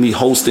of me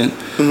hosting.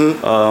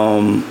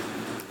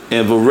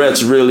 And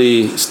Varettes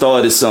really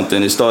started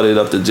something. It started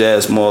up the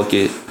jazz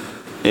market.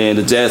 And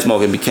the jazz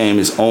market became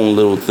its own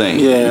little thing.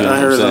 Yeah, you know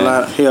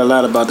I hear a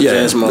lot about the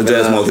jazz market. The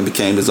jazz market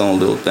became its own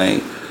little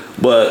thing.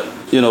 But,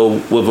 you know,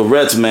 with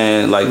Varettes,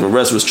 man, like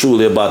Varettes was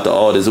truly about the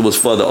artist. It was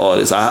for the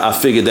artist. I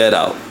figured that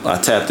out.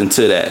 I tapped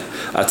into that.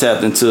 I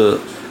tapped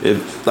into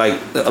it. Like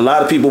a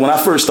lot of people, when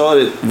I first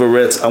started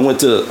Varettes, I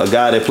went to a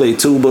guy that played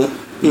tuba.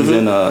 He's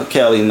in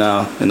Cali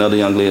now, another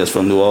young lady that's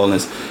from New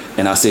Orleans.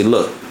 And I said,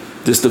 look,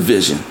 this the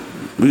vision.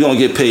 We're going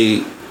to get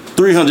paid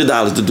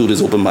 $300 to do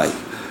this open mic.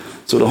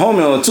 So the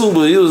homie on the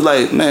tuba, he was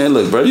like, man,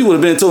 look, bro, you would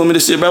have been telling me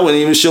this shit, bro, I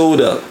wouldn't even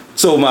showed up.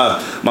 So my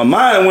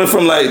mind went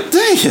from like,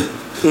 damn.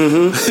 You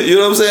know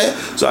what I'm saying?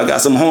 So I got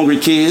some hungry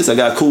kids. I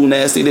got Cool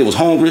Nasty. They was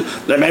hungry.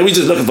 Like, man, we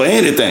just looking for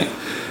anything.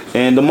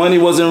 And the money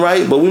wasn't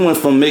right, but we went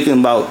from making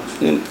about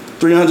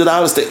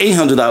 $300 to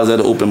 $800 at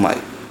an open mic.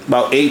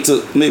 About 8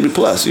 to maybe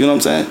plus. You know what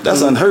I'm saying?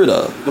 That's unheard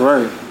of.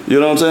 Right. You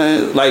know what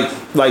I'm saying?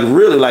 Like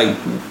really, like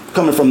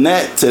coming from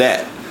that to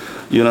that.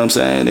 You know what I'm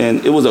saying?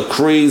 And it was a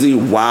crazy,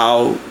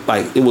 wild,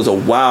 like it was a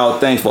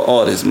wild thing for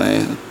artists,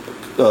 man.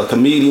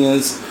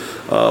 Comedians,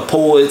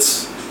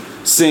 poets,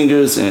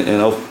 singers, and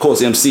of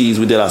course MCs.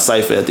 We did our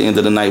cypher at the end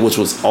of the night, which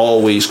was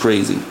always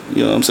crazy.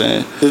 You know what I'm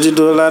saying? Did you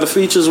do a lot of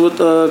features with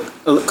a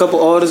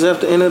couple artists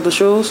after the end of the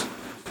shows?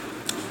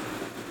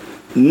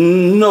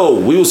 No,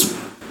 we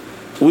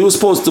was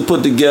supposed to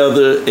put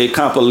together a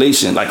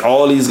compilation. Like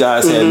all these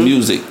guys had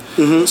music.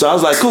 So I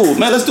was like, cool,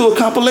 man, let's do a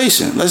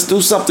compilation. Let's do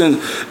something.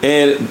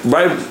 And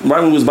right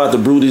when we was about to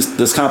brew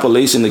this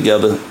compilation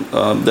together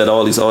that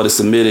all these artists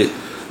submitted,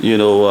 you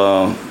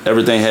know,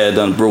 everything had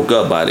done broke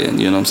up by then.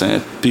 You know what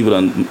I'm saying? People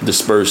done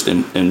dispersed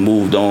and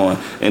moved on.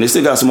 And they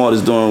still got some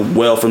artists doing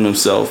well for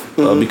themselves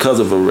because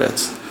of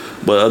Varettes.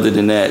 But other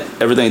than that,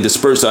 everything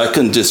dispersed. So I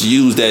couldn't just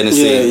use that and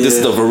say, this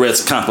is the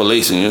Varettes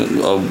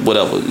compilation or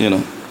whatever, you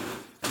know.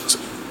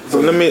 So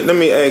let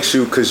me ask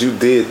you, because you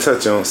did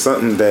touch on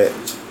something that,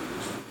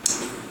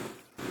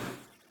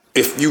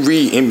 if you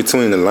read in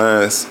between the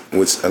lines,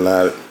 which a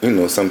lot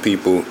of, some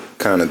people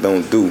kind of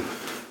don't do,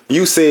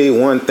 you say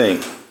one thing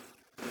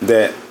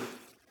that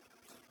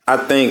I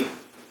think,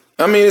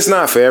 it's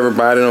not for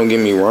everybody, don't get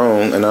me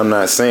wrong, and I'm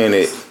not saying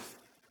it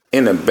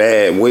in a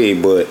bad way,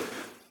 but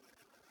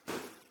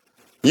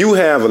you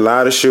have a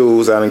lot of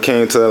shows. I done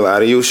came to a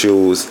lot of your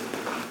shows.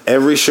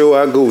 Every show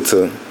I go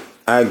to,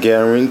 I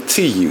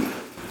guarantee you,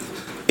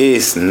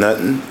 it's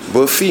nothing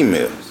but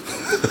females.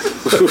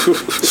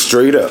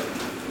 Straight up.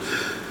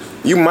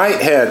 You might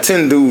have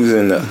 10 dudes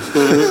in there.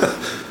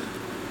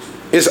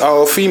 It's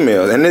all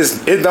females. And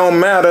it don't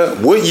matter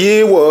what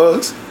year it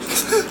was,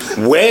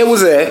 where it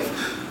was at,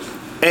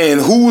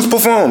 and who's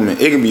performing.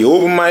 It could be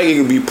open mic, it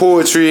could be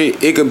poetry,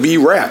 it could be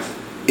rap.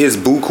 It's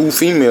buku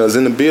females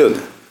in the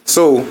building.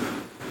 So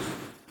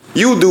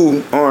you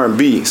do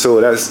R&B,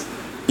 so that's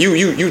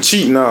you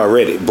cheating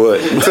already. But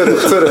to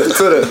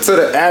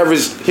the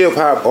average hip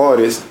hop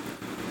artist,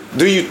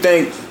 do you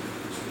think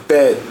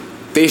that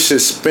they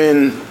should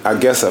spend, I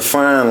guess, a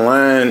fine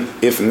line,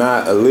 if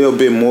not a little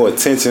bit more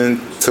attention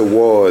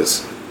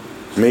towards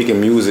making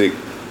music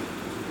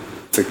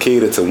to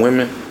cater to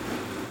women,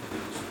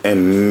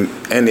 and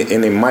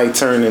it might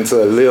turn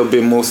into a little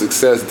bit more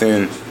success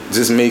than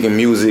just making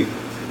music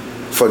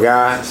for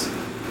guys?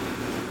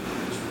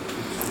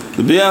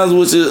 To be honest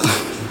with you,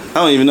 I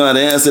don't even know how to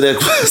answer that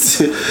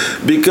question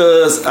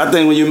because I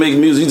think when you make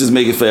music, you just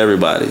make it for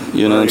everybody.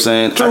 You know what I'm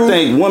saying? True. I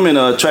think women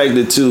are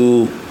attracted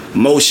to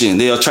motion.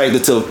 They're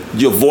attracted to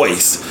your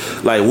voice.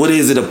 Like, what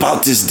is it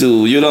about this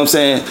dude? You know what I'm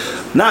saying?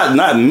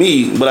 Not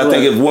me, but I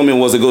think if women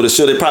was to go to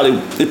show, they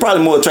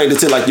probably more attracted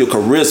to like your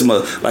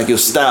charisma, like your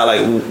style,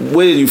 like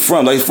where are you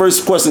from? Like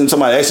first question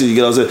somebody asks you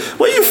get up, say,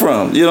 where you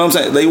from? You know what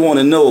I'm saying? They want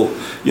to know,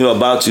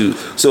 about you.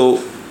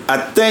 So I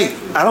think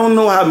I don't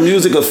know how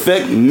music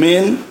affect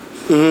men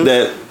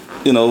that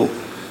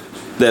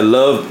that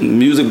love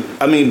music.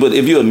 But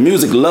if you're a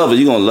music lover,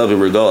 you're gonna love it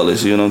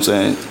regardless. You know what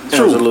I'm saying?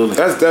 True. Absolutely.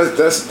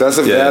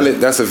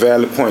 That's a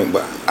valid point.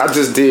 But I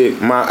just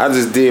did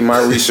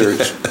my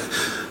research,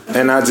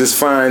 and I just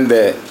find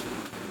that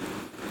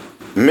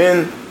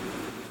men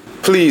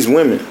please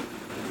women.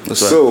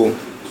 That's right. So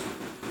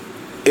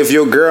if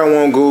your girl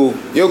won't go,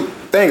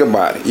 think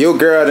about it. Your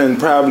girl done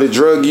probably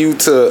drug you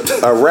to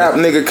a rap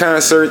nigga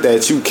concert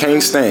that you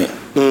can't stand.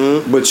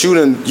 But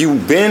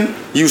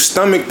you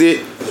stomached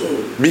it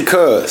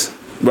because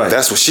Right.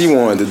 That's what she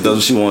wanted to do. That's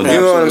what she wanted to do.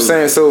 You know what I'm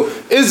saying? So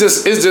it's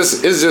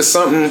just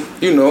something,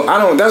 you know,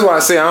 that's why I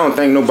say I don't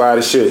think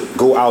nobody should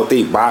go out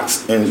their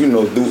box and, you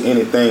know, do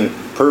anything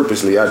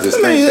purposely. I just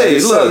think that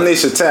it's something they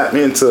should tap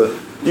into,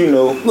 you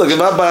know. Look, if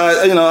I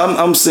buy, you know,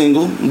 I'm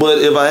single, but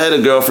if I had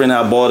a girlfriend,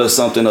 I bought her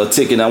something, a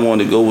ticket I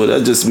wanted to go with,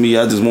 that's just me.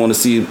 I just want to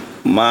see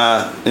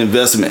my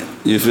investment.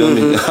 You feel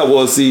me? I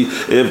want to see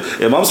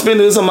if I'm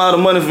spending this amount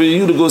of money for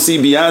you to go see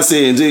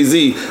Beyonce and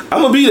Jay-Z,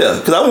 I'm gonna be there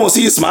because I want to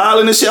see you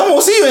smiling and shit. I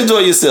want to see you enjoy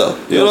yourself.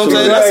 You know what I'm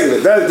saying?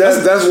 Exactly.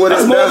 That's what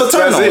that's it's more of a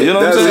turn on. You know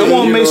what I'm saying? I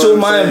want to make sure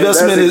my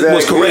investment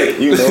was correct.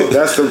 You know,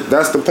 that's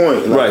the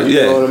point. Like, right?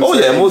 Yeah. Oh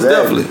yeah. Most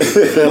definitely.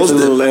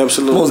 Absolutely.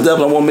 Most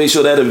definitely. I want to make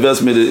sure that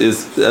investment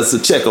that's a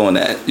check on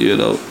that. You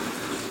know.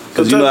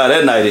 Because you know how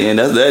that night end.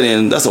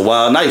 That's a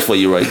wild night for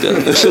you right there.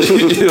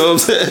 You know what I'm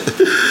saying?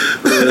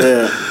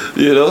 Yeah.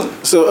 You know?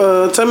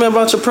 So tell me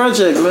about your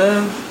project,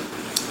 man.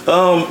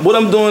 What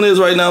I'm doing is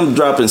right now I'm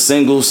dropping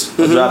singles.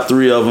 I dropped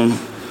 3 of them.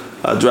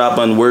 I dropped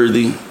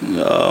Unworthy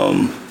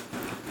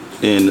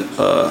in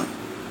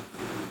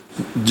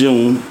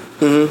June.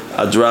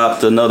 I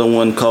dropped another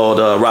one called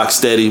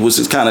Rocksteady, which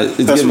is kind of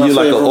giving you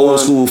like an old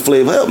school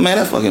flavor. Hell, man,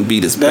 that fucking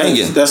beat is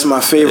banging. That's my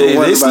favorite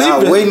one. But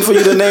I'm waiting for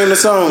you to name the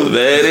song.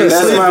 Man, that's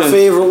sleeping. My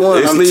favorite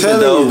one. I'm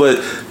telling you.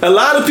 But a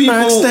lot of people,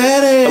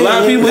 they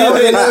like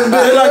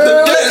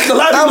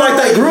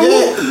that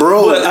groove,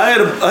 bro. But I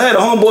had a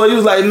homeboy. He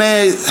was like,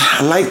 man,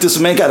 I like this.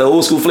 Man, got an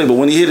old school flavor.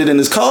 When he hit it in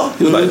his car,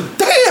 he was like,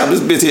 damn,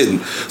 this bitch hitting.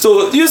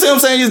 So you see what I'm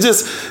saying? It's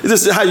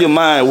just how your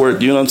mind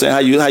works. You know what I'm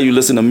saying? How you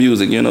listen to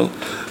music. You know,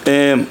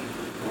 and.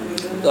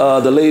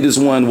 The latest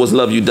one was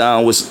Love You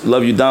Down, which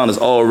Love You Down is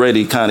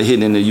already kind of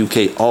hitting in the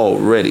UK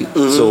already.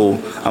 So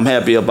I'm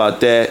happy about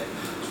that.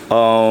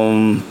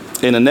 And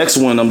the next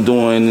one, I'm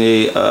doing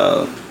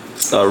a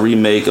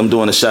remake. I'm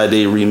doing a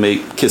Sade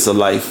remake, Kiss of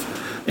Life.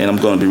 And I'm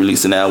going to be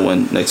releasing that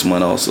one next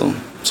month also.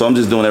 So I'm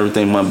just doing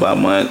everything month by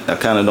month. I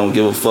kind of don't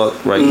give a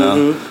fuck right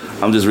now.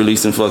 I'm just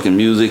releasing fucking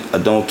music. I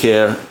don't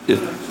care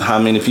how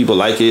many people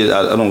like it.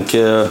 I don't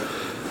care.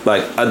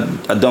 Like,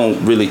 I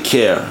don't really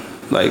care.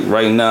 Like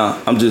right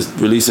now, I'm just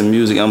releasing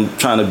music. I'm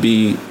trying to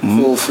be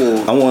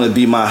full. I want to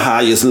be my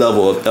highest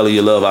level of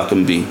Elliot Love I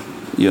can be.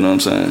 You know what I'm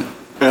saying?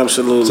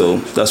 Absolutely. So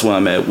that's where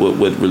I'm at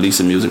with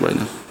releasing music right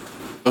now.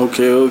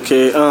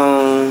 Okay.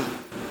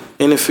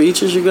 Any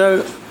features you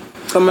got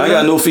coming? I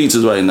got no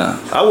features right now.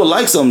 I would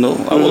like some though.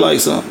 I would like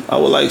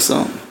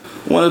some.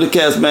 One of the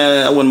cats,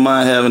 man, I wouldn't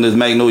mind having is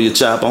Magnolia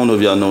Chop. I don't know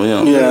if y'all know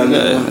him. Yeah,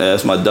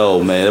 that's my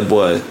dog, man.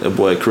 That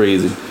boy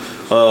crazy.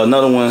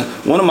 Another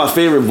one of my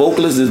favorite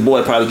vocalists, this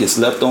boy probably gets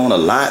slept on a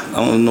lot.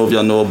 I don't know if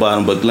y'all know about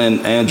him, but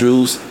Glenn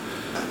Andrews.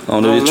 I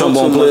don't know, your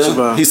trombone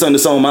player. He sang the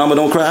song Mama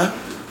Don't Cry.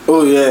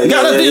 Oh, yeah.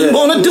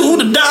 Gonna do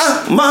to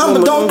die,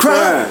 Mama don't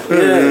cry. Yeah.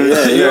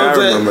 I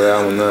remember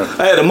that one now.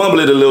 I had to mumble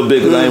it a little bit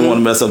because I didn't want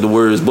to mess up the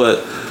words,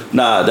 but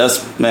nah, that's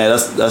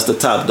the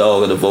top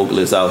dog of the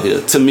vocalists out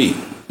here, to me.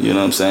 You know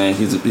what I'm saying?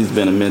 He's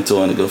been a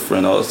mentor and a good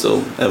friend also.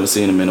 Haven't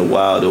seen him in a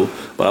while though,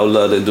 but I would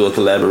love to do a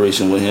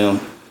collaboration with him.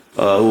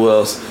 Who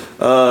else?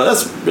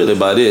 That's really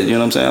about it. You know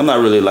what I'm saying?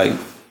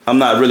 I'm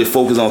not really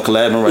focused on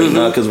collabing right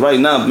now because right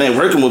now, man,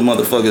 working with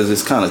motherfuckers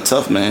is kind of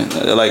tough, man.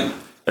 Like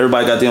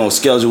everybody got their own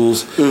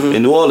schedules.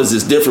 In New Orleans,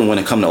 it's different when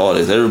it comes to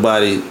artists.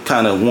 Everybody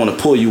kind of want to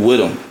pull you with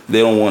them. They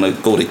don't want to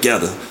go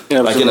together,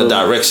 like in a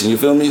direction. You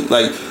feel me?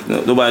 Like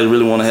nobody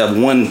really want to have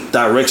one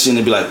direction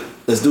and be like,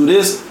 let's do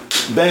this,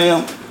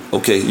 bam.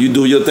 Okay, you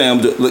do your thing.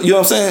 You know what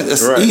I'm saying?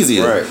 That's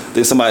easier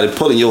than somebody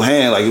pulling your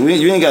hand. Like you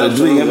ain't got to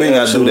do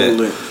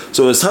that.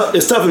 So it's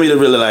tough for me to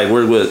really like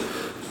work with.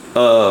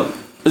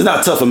 It's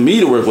not tough for me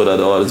to work with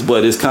other artists,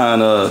 but it's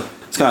kind of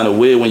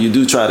weird when you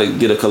do try to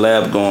get a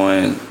collab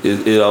going.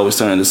 It always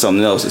turns into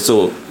something else.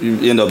 So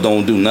you end up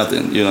don't do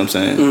nothing. You know what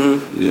I'm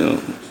saying? You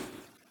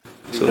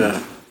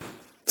know.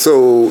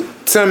 So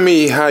tell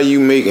me how you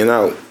making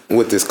out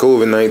with this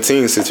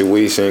COVID-19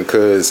 situation,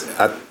 because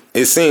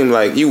it seemed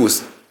like you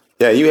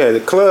had a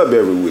club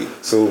every week.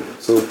 So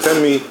tell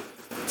me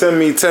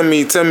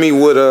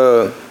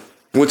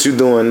what you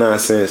doing now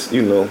since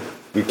you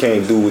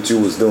can't do what you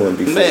was doing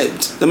before. Man,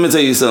 let me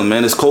tell you something,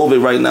 man. It's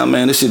COVID right now,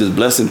 man. This shit is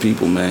blessing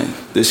people, man.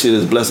 This shit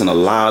is blessing a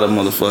lot of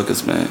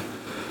motherfuckers, man.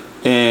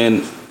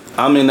 And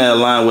I'm in that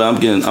line where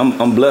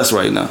I'm blessed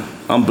right now.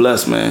 I'm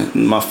blessed, man.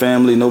 My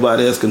family,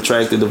 nobody has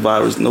contracted the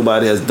virus.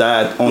 Nobody has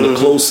died on the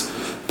close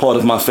part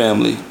of my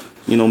family.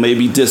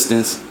 Maybe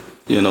distance.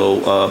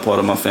 Part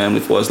of my family,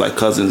 for us like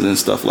cousins and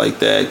stuff like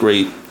that,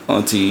 great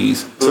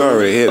aunties.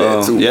 Sorry to hear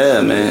that too.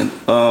 Yeah, man.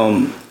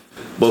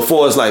 But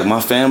for us like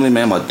my family,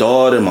 man, my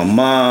daughter, my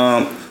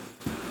mom,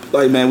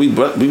 like man, we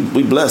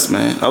blessed,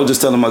 man. I was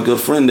just telling my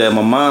good friend that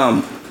my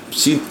mom,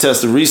 she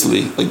tested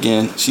recently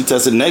again. She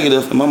tested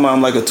negative, and my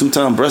mom like a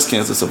 2-time breast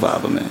cancer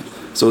survivor, man.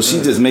 So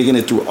she just making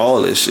it through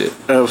all this shit.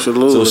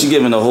 Absolutely. So she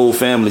giving the whole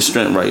family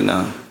strength right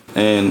now,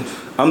 and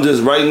I'm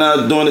just right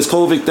now doing this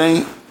COVID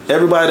thing.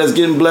 Everybody that's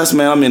getting blessed,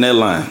 man, I'm in that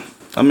line.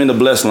 I'm in the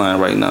blessed line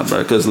right now,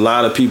 bro. Because a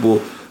lot of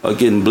people are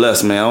getting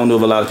blessed, man. I don't know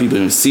if a lot of people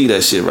even see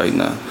that shit right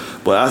now.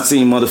 But I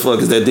seen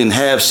motherfuckers that didn't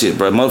have shit,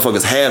 bro.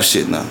 Motherfuckers have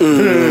shit now.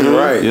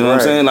 Right. You know what I'm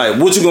saying? Like,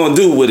 what you gonna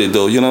do with it,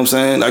 though? You know what I'm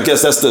saying? I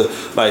guess that's the,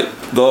 like,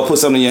 God put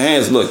something in your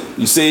hands. Look,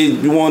 you say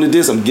you wanted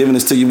this, I'm giving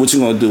this to you. What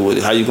you gonna do with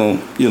it? How you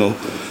gonna, you know,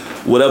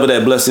 whatever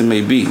that blessing may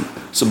be.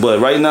 So,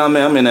 but right now,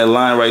 man, I'm in that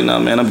line right now,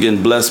 man. I'm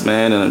getting blessed,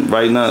 man. And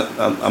right now,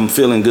 I'm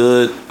feeling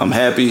good. I'm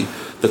happy.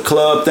 The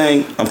club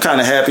thing, I'm kind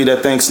of happy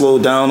that thing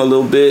slowed down a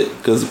little bit.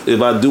 Because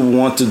if I do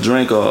want to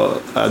drink,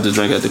 I just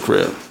drink at the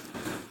crib.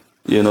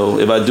 You know,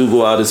 if I do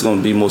go out, it's going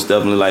to be most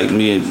definitely like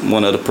me and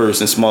one other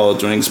person, small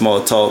drink,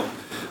 small talk,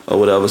 or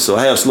whatever. So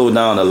I have slowed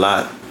down a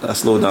lot. I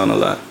slowed down a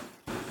lot.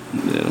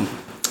 Yeah.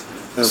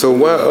 So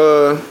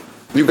what?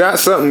 You got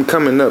something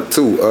coming up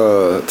too.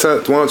 Why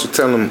don't you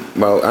tell them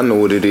about? I know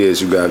what it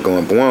is you got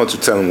going, but why don't you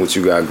tell them what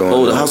you got going?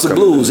 Oh, the House of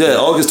Blues. Yeah,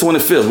 August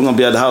 25th. We're gonna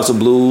be at the House of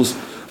Blues.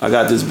 I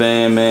got this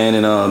band, man,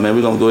 and man,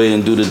 we're gonna go ahead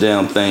and do the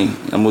damn thing.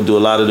 I'm gonna do a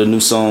lot of the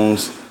new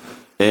songs,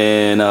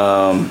 and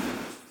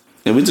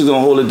we're just gonna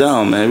hold it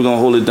down, man. We're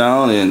gonna hold it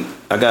down, and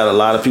I got a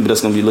lot of people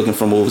that's gonna be looking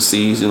from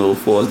overseas, you know, as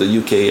far as the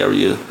UK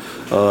area,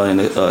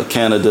 and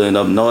Canada and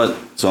up north.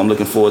 So I'm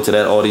looking forward to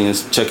that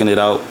audience checking it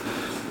out,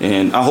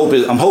 and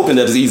I'm hoping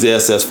that it's easy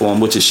access for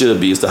them, which it should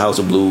be. It's the House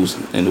of Blues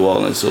in New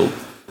Orleans, so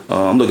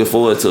I'm looking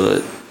forward to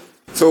it.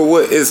 So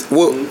what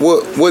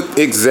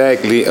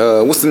exactly?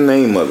 What's the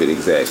name of it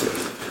exactly?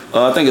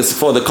 I think it's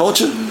For the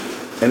Culture.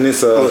 And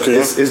it's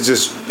it's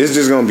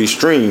just gonna be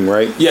streamed,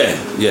 right? Yeah,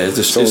 it's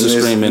a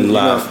streaming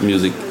live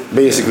music.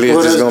 Basically,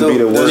 it's just gonna be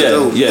the word.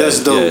 Yeah, that's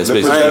dope. Yeah, it's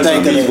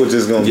basically people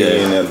just gonna be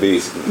in there,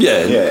 basically.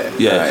 Yeah.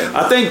 Right.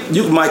 I think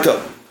you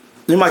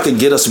might could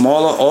get a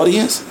smaller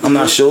audience. I'm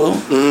not sure.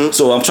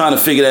 So I'm trying to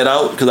figure that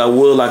out because I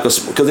would like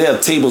because they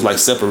have tables like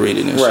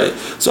separated and shit.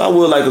 So I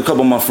would like a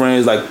couple of my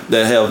friends like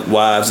that have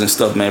wives and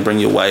stuff. Man, bring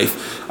your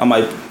wife. I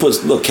might put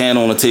a little can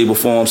on the table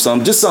for them.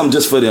 Something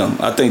just for them.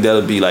 I think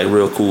that'll be like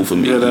real cool for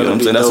me. Yeah, you know what I'm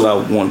saying? That's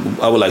dope. what I want.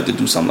 I would like to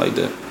do something like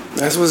that.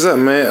 That's what's up,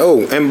 man.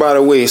 Oh, and by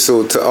the way,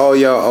 so to all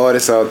y'all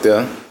artists out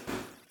there,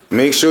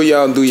 make sure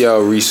y'all do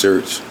y'all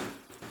research.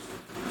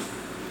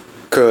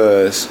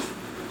 Cause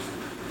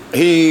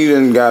he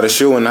done got a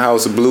show in the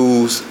House of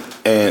Blues,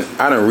 and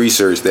I done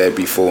researched that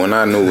before, and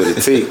I know what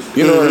it takes.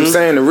 You know what I'm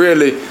saying? To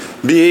really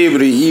be able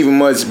to even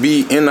much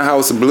be in the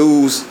House of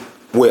Blues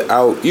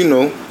without, you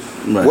know,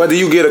 whether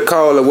you get a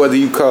call or whether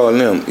you call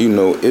them, you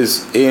know,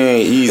 it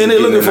ain't easy. And they're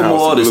looking for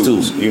more artists too.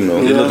 You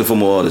know, they're looking for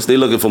more artists. They're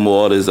looking for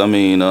more artists. I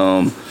mean,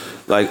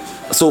 like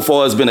so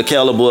far it's been a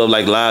caliber of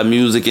like live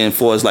music and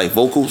for as like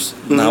vocals.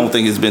 I don't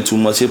think it's been too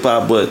much hip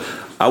hop, but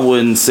I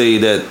wouldn't say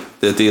that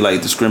they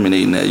like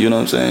discriminating that. You know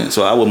what I'm saying?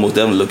 So I would most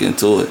definitely look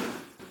into it.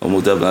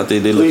 Most definitely, I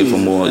think they're looking for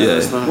more. Yeah,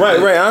 right.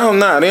 I don't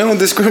know. They don't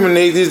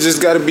discriminate. It just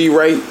got to be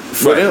right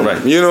for them.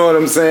 Right. You know what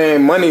I'm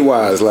saying? Money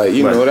wise, like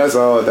you know, that's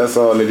all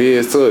it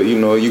is to it. You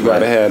know, you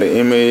gotta have the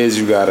image.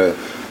 You gotta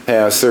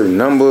have certain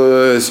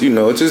numbers. You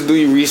know, just do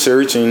your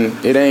research, and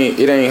it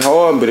ain't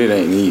hard, but it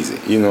ain't easy.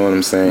 You know what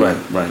I'm saying? Right.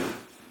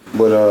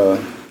 But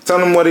tell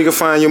them where they can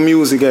find your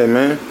music at,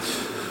 man.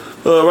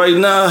 Right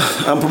now,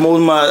 I'm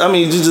promoting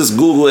you just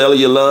Google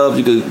Elliot Love.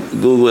 You could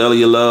Google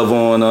Elliot Love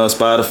on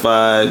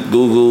Spotify,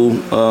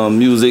 Google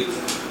Music.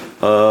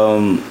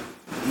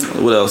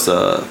 What else?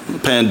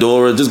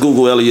 Pandora. Just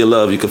Google Elliot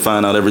Love. You can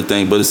find out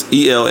everything. But it's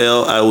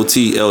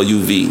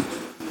ELLIOTLUV.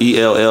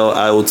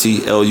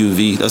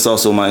 ELLIOTLUV. That's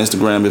also my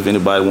Instagram if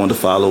anybody wanted to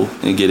follow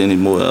and get any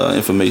more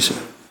information.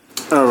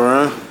 All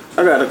right.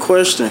 I got a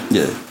question.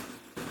 Yeah.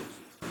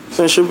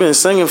 Since you've been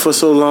singing for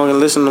so long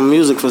and listening to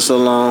music for so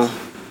long,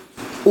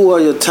 who are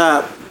your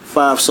top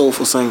 5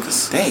 soulful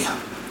singers? Damn.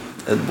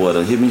 That boy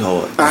done hit me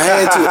hard. I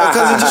had to,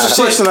 because it's just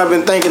a question I've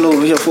been thinking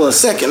over here for a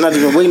second. I've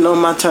been waiting on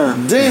my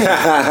turn.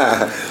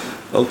 Damn.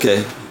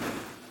 Okay.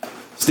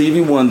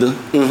 Stevie Wonder.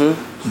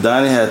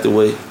 Donny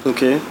Hathaway.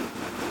 Okay.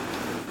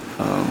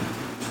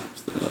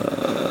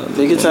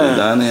 Take your time.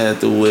 Donny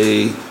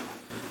Hathaway.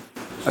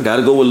 I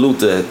gotta go with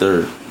Luther at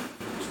third.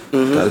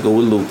 Gotta go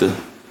with Luther.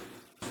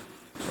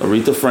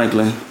 Aretha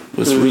Franklin.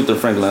 With Aretha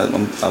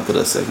Franklin, I'll put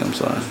that second. I'm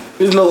sorry.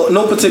 There's no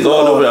particular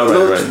order.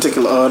 No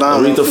particular order.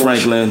 Aretha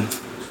Franklin,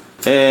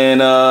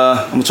 and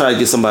I'm gonna try to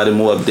get somebody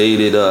more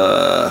updated.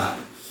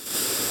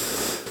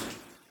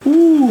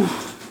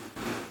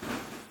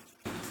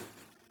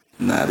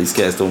 Nah, these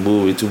cats don't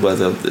move me too much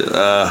up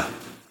there.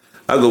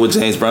 I'll go with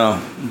James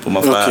Brown for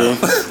my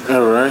 5. Okay.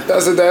 All right.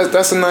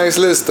 That's a nice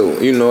list though.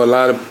 You know, a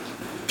lot of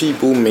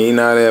people may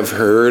not have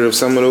heard of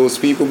some of those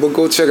people, but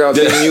go check out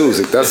their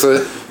music. That's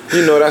a real.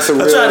 I'm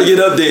trying to get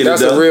updated.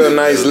 That's a real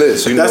nice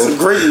list. You That's know? a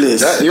great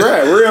list. You're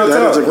right. Real That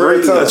talk. is a great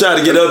Real talk. I try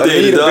to get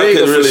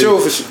updated. For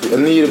sure.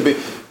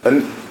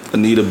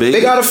 Anita Baker.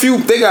 They got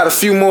a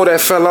few more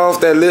that fell off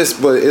that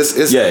list, but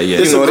it's Yeah. You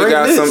It's know, a they great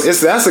got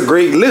list. that's a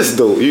great list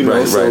though. You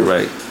know,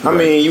 Right. I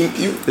mean, you.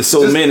 There's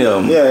so many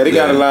of them. Yeah, they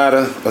got a lot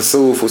of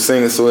soulful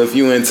singers. So if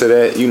you into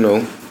that, you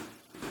know,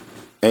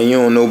 and you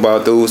don't know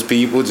about those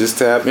people, just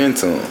tap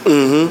into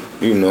them.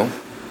 You know,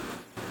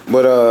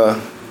 but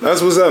That's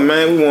what's up,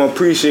 man. We want to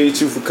appreciate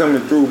you for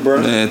coming through,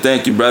 bro. Man,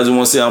 thank you, bro. I just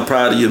want to say I'm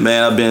proud of you,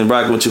 man. I've been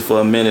rocking with you for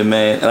a minute,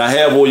 man. And I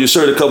have wore your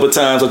shirt a couple of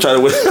times. I try to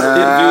wear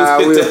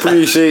we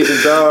appreciate the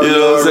dog. You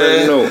know what I'm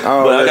saying? But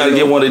I got to know.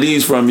 get one of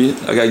these from you.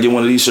 I got to get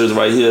one of these shirts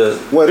right here.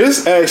 Well,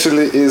 this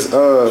actually is, he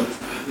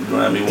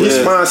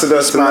sponsored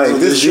us tonight.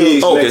 This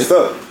gig next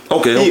up.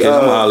 Okay,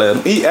 I'm holler at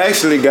him. He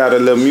actually got a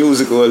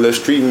little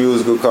street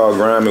musical called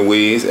Grimy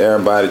Ways.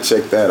 Everybody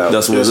check that out.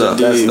 That's what's up.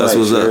 That's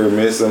what's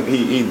up.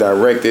 He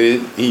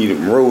directed it. He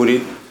wrote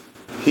it.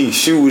 He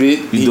shoot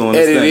it. He doing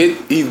edited it.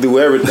 He do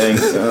everything.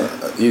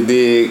 You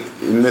dig?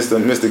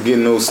 Mr.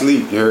 Getting No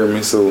Sleep. You heard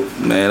me? So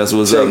man, that's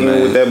what's up, man.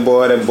 Checking with that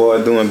boy. That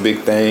boy doing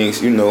big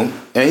things. You know.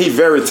 And he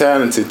very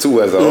talented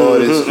too as an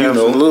artist. You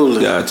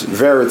absolutely. know. Gotcha.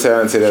 Very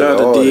talented as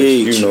an artist.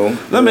 You know.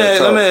 Let me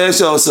ask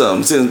y'all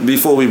something. Since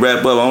before we wrap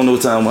up, I don't know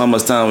how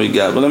much time we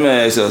got, but let me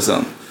ask y'all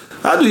something.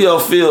 How do y'all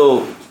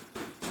feel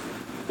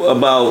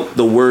about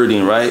the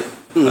wording, right?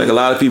 Like a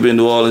lot of people in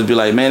New Orleans be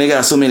like, man, they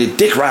got so many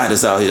dick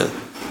riders out here.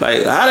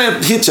 Like, how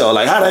that hit y'all?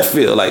 Like, how that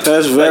feel? Like,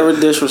 that's very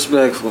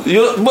disrespectful.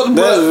 But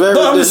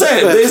I'm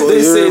saying they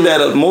say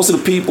that most of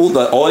the people,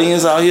 the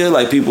audience out here,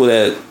 like people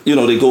that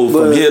they go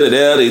from here to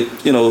there. They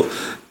All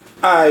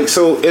right,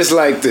 so it's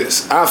like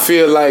this. I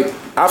feel like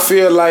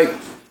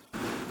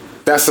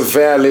that's a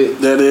valid.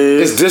 That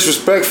is. It's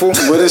disrespectful,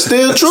 but it's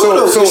still true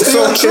though.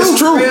 It's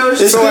true.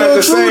 So at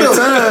the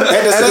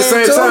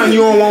same time, you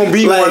don't want to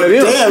be one of them.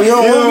 Damn, you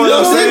don't want to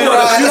be one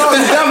of them. You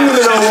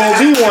definitely don't want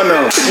to be one of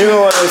them. You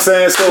know what I'm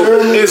saying? So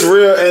it's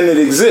real and it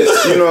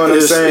exists. You know what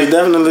I'm saying? It's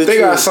definitely they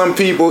true. got some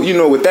people.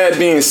 With that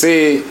being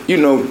said,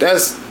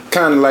 that's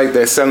kind of like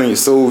that selling your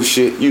soul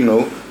shit.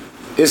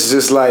 It's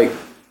just like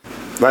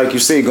you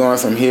say, going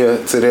from here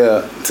to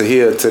there to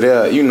here to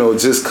there.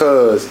 Just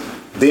cause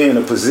they're in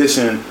a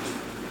position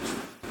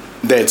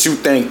that you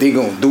think they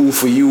gonna do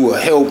for you or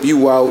help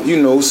you out,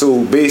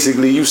 so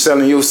basically you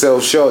selling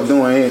yourself short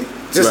doing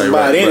just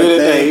about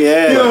anything.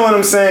 Yeah. You know what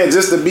I'm saying?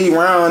 Just to be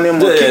around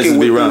them or kick it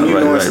with them,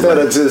 instead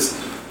of just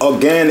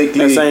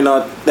organically that ain't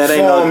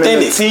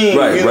authentic. A team.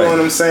 You know what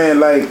I'm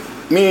saying? Like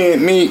me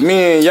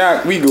and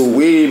Yak, we go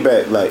way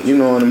back. Like, you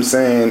know what I'm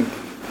saying?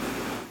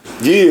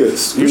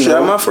 Years. You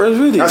shot my first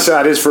video. I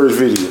shot his first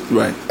video.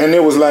 Right. And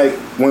it was like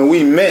when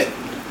we met,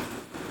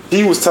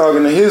 he was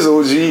talking to his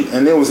OG,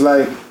 and it was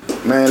like,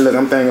 man, look,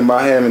 I'm thinking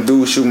about having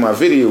dude shoot my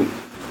video.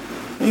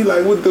 He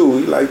like, what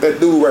dude? He like, that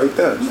dude right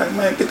there. I'm like,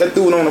 man, get that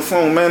dude on the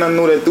phone, man. I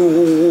know that dude,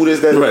 woo, this,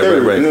 that,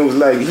 third. Right. And it was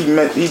like, he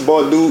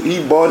bought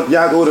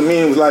Yago to me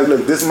and was like,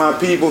 look, this is my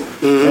people.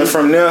 And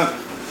from there,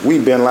 we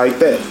been like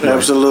that.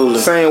 Absolutely.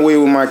 Same way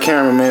with my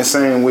cameraman,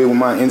 same way with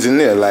my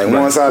engineer. Like,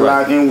 once I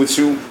lock in with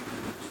you,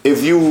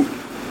 if you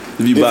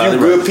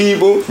good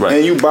people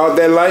and you about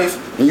that life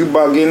and you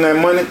about getting that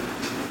money,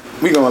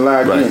 we gonna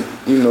lock in.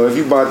 If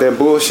you bought that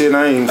bullshit,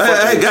 I ain't.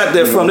 I got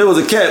that from. There was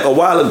a cat a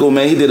while ago,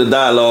 man. He did a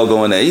dialogue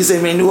on that. He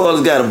said, "Man, New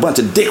Orleans got a bunch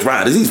of dick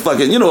riders. He's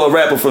fucking, a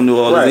rapper from New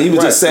Orleans." And he was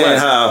just saying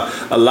how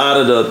a lot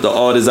of the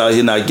artists out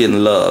here not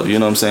getting love. You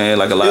know what I'm saying?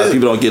 Like a lot of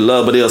people don't get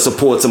love, but they'll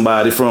support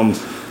somebody from,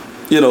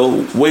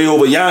 way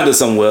over yonder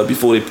somewhere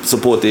before they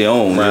support their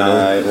own.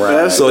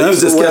 Right. So he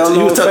was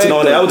touching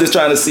on that. I was just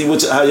trying to see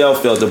how y'all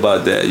felt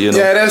about that. Yeah,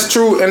 that's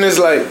true. And it's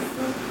like,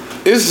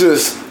 it's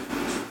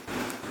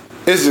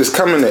just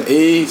coming to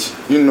age,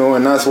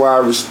 and that's why I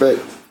respect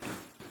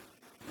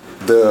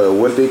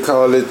what they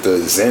call it, the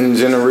Zen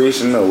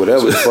generation or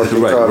whatever the fuck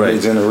they call it,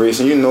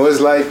 generation.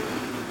 It's like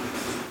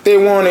they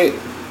want it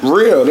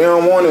real. They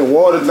don't want it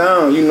watered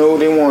down. They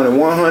want it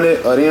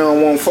 100, or they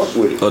don't want to fuck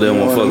with it. Or they don't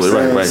want to fuck with it.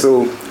 Right.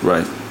 So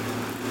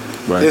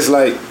it's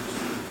like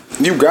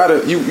you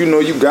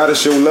gotta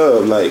show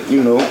love. Like,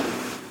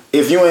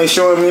 if you ain't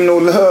showing me no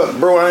love,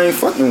 bro, I ain't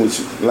fucking with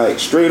you. Like,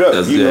 straight up,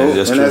 that's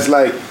and true. That's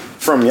like,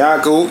 from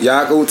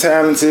Yago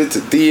talented to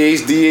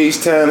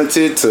DH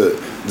talented to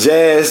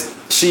Jazz,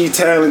 she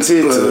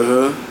talented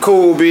to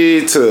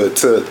Kobe to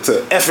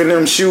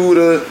F&M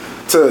Shooter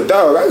to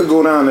dog. I could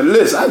go down the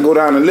list. I go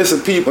down the list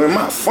of people in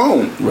my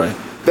phone. Right.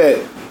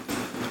 That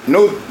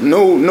no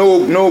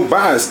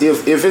bias.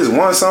 If it's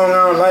one song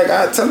I don't like,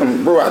 I tell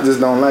them, bro, I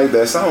just don't like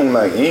that song.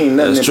 Like, it ain't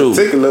nothing in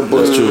particular,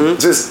 but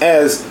just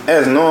as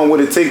knowing what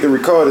it take to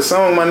record a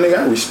song, my nigga,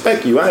 I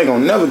respect you. I ain't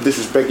gonna never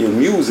disrespect your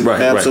music.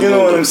 Right. Absolutely. You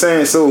know what I'm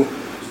saying? So, and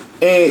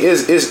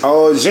it's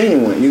all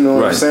genuine. You know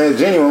what I'm saying?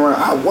 Genuine.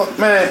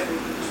 Man.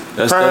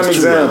 Prime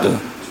example.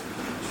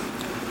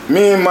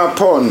 Me and my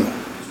partner,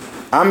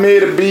 I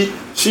made a beat.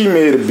 She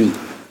made a beat.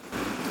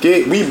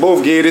 We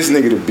both gave this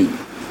nigga the beat.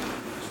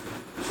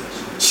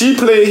 She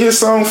played his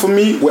song for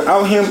me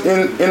without him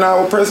in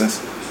our presence.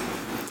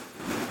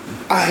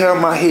 I held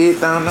my head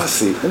down and I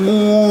said,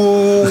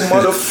 ooh,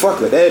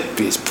 motherfucker, that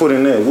bitch put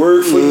in that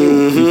work for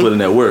you. He put in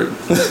that work.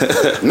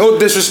 No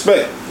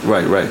disrespect.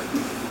 Right.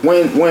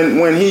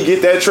 When he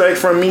get that track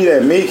from me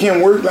that make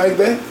him work like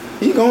that,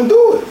 he gonna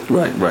do it.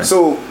 Right.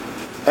 So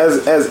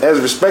as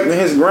respecting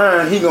his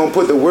grind, he gonna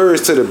put the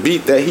words to the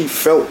beat that he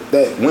felt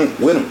that went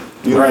with him.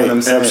 You know what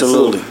I'm saying?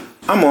 Absolutely. So,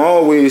 I'm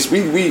always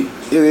it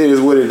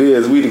is what it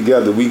is. We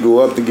together. We go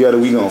up together.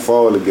 We gonna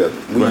fall together.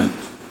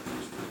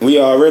 we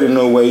already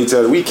know where each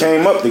other. We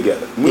came up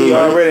together. We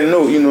already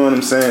know. You know what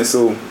I'm saying?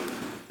 So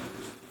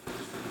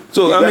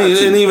I mean,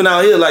 and even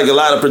out here, like a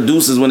lot of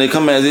producers, when they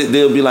come at it,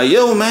 they'll be like,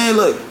 "Yo, man,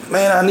 look,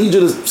 man, I need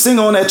you to sing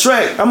on that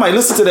track." I might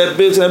listen to that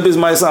bitch, and that bitch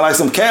might sound like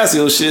some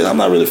Casio shit. I'm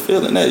not really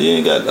feeling that. You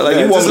ain't got like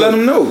you want just let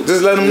them know.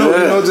 Just let them know.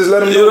 You know, just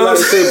let them know. Like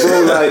say,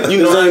 bro, like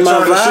you know, I ain't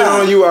trying to shit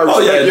on you. I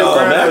respect your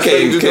grind. Man, I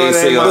can't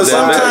sing on But that.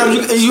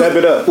 sometimes Step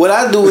it up. What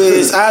I do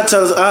is I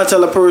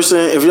tell a person,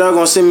 if y'all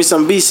gonna send me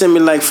some beats, send me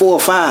like 4 or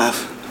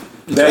 5.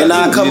 And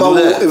I come up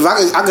with, if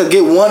I could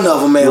get one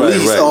of them at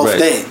least off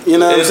that. You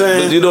know what I'm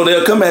saying? But you know,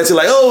 they'll come at you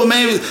like, "Oh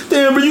man,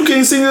 damn, bro, you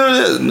can't sing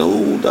that."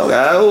 No, dog,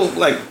 I don't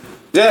like.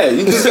 Yeah,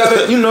 you just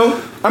gotta, you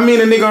know. I mean,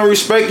 and they gonna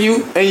respect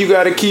you, and you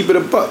gotta keep it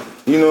a buck.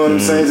 You know what I'm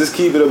saying? Just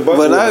keep it a buck.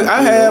 But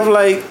I have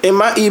like in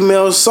my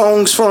email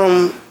songs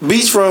from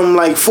beats from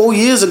like 4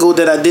 years ago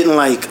that I didn't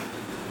like,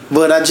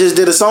 but I just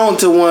did a song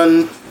to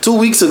one 2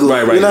 weeks ago.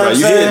 Right. You know what I'm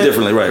You saying? hear it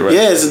differently, right.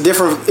 Yeah, it's a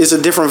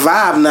different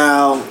vibe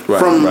now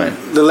from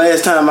the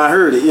last time I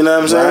heard it. You know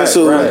what I'm saying? Right,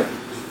 so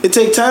it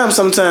take time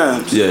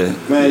sometimes. Yeah.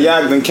 Man,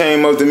 y'all done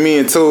came up to me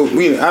and told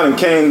me, I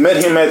done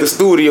met him at the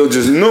studio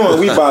just knowing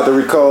we about to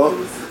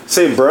record.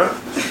 Say, bruh,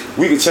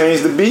 we could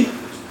change the beat.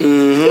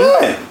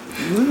 Yeah.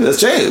 Let's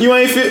change. You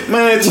ain't fit,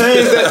 man,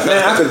 change that.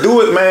 Man, I could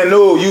do it, man.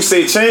 No, you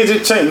say change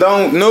it,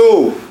 don't,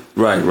 no.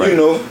 Right. You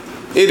know,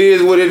 it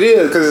is what it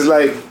is, because it's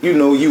like, you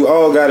know, you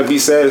all got to be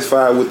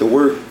satisfied with the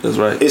work. That's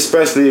right.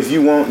 Especially if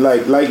you want,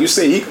 like you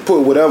say, he can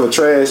put whatever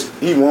trash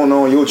he want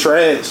on your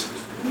trash,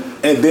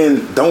 and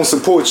then don't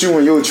support you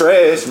in your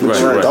trash, but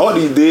you thought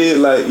he did,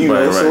 like, you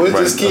know, so it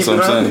just keep it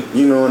 100.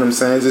 You know what I'm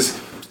saying? Just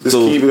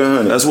keep it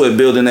 100. That's where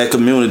building that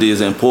community is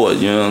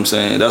important. You know what I'm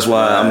saying? That's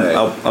why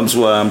I'm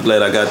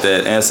glad I got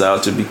that answer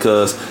out to,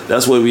 because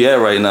that's where we at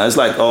right now. It's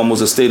like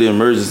almost a state of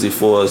emergency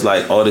for us,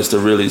 like artists to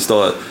really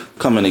start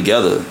coming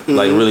together,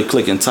 like really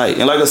clicking tight.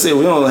 And like I said,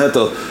 we don't have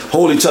to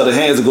hold each other's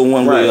hands and go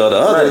one way or the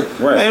other.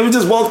 Man, we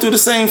just walk through the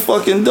same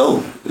fucking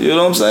door. You know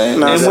what I'm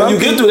saying? And when you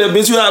get through that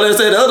bitch, you holler and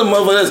say the other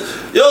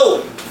motherfuckers,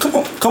 "Yo,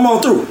 come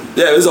on through.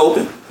 Yeah, it's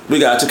open. We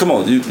got you. Come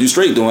on, you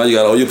straight doing. You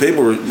got all your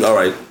paperwork. All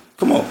right,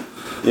 come on."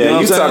 Yeah,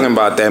 you know talking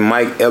about that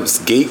Mike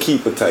Epps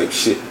gatekeeper type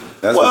shit.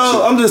 That's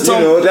I'm just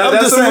talking. You know,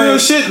 that's some real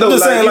shit though. I'm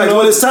just saying, like,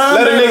 when it's time,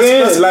 let a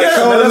nigga in. Like,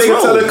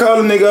 call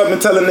a nigga up and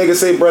tell a nigga,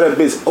 say, bro, that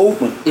bitch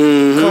open.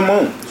 Come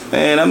on.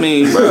 Man, I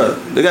mean, bro,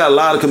 they got a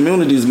lot of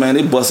communities, man.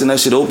 They busting that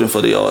shit open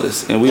for the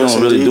artists, and we don't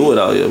really do it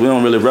out here. We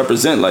don't really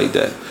represent like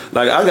that.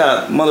 Like, I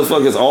got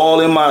motherfuckers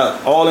all in my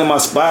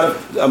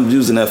Spotify. I'm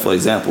using that for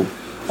example.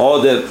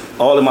 All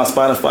in my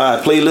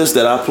Spotify playlist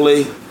that I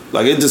play,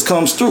 like, it just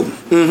comes through.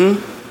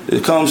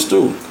 It comes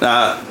through.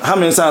 Now, how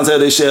many times have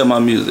they shared my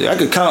music? I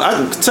could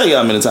tell you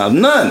how many times.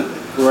 None.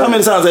 How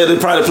many times have they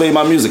probably played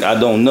my music? I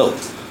don't know.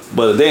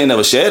 But they ain't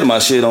never shared my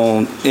shit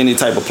on any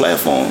type of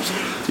platforms.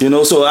 You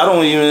know, so I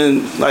don't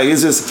even, like,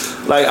 it's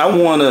just, like, I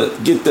want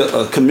to get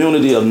the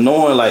community of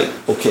knowing, like,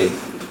 okay,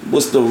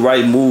 what's the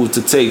right move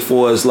to take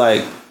for us?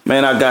 Like,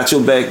 man, I got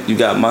your back, you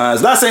got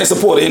mine. Not saying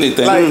support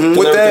anything. Like,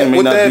 with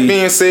that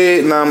being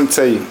said, now I'm going to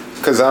tell you,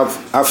 because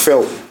I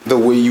felt the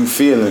way you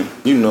feeling,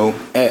 you know,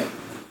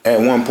 at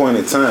one point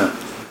in time.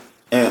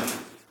 And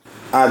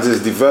I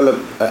just developed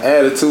an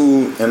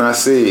attitude, and I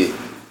said,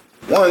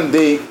 one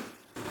day,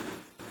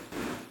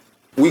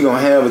 we going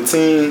to have a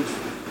team,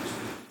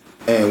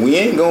 and we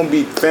ain't gonna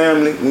be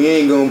family, we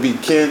ain't gonna be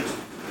kin,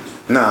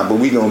 but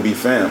we gonna be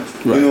family.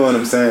 Right. You know what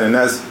I'm saying? And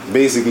that's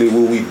basically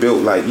what we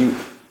built. Like,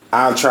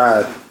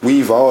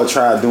 we've all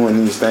tried doing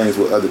these things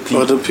with other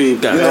people. You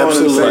know what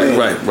I'm saying?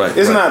 Right.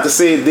 It's not to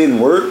say it didn't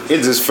work,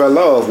 it just fell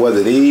off,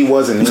 whether they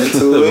wasn't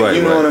into it,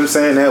 you know what I'm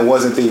saying? That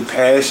wasn't their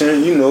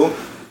passion, you know,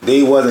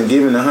 they wasn't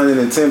giving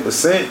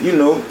 110%, you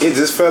know, it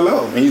just fell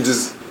off. And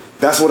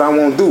that's what I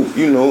want to do,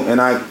 you know,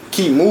 and I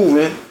keep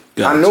moving.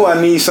 I know I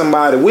need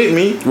somebody with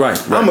me. Right.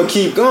 I'm gonna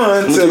keep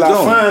going until I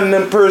find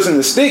them person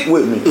to stick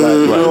with me. Like,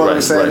 you know what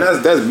I'm saying?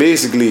 That's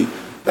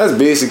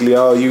basically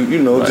all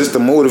you know, just to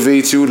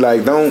motivate you.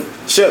 Like, don't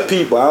shut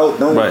people out.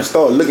 Don't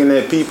start looking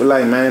at people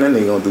like, man, that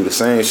nigga gonna do the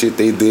same shit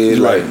they did.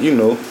 Like, you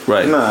know,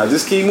 nah,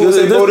 just keep moving.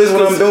 Say, bro, this is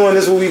what I'm doing.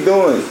 This is what we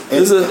doing.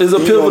 And it's a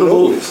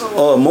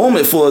pivotal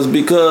moment for us,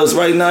 because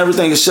right now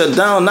everything is shut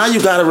down. Now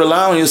you gotta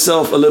rely on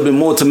yourself a little bit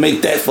more to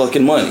make that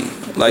fucking money.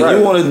 Like,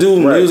 you want to do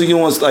music, you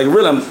want, like,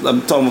 really,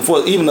 I'm talking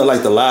before, even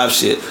like the live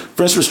shit.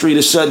 Frenchman Street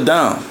is shut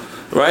down,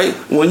 right?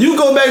 When you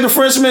go back to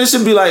Frenchman, it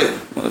should be like,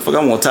 fuck,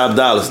 I want top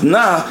dollars.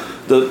 Nah,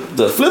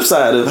 the flip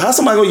side of how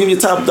somebody gonna give you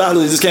top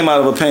dollars? It just came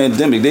out of a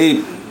pandemic. They,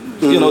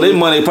 you know, their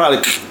money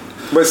probably.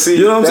 But see,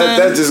 you know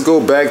that just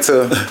go back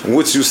to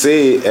what you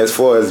said as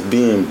far as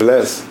being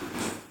blessed.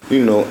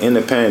 You know, in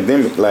the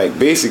pandemic, like,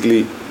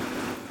 basically,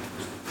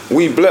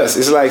 we blessed.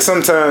 It's like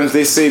sometimes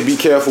they say be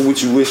careful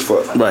what you wish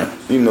for. Right.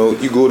 You know,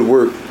 you go to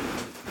work.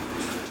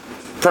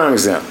 Prime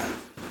example.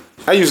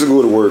 I used to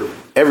go to work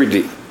every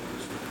day.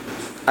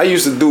 I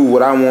used to do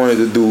what I wanted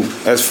to do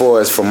as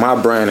far as for my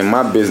brand and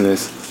my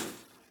business.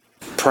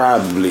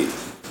 Probably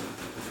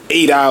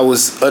 8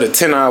 hours of the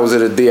 10 hours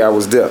of the day I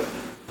was there.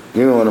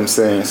 You know what I'm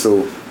saying?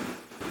 So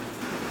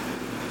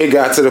It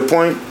got to the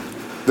point,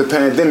 the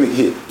pandemic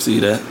hit. See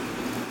that?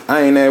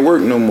 I ain't at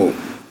work no more.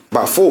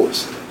 By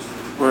force.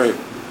 Right.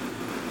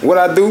 What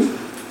I do?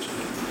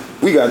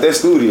 We got that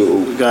studio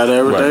open. Got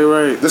everything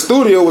right. The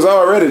studio was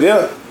already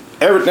there.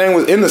 Everything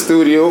was in the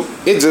studio.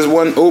 It just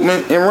wasn't open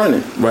and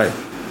running. Right.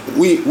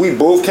 We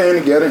both came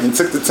together and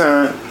took the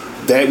time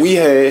that we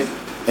had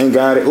and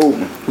got it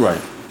open. Right.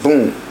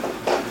 Boom.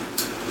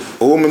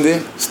 Opened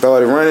it,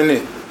 started running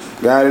it,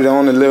 got it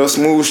on the little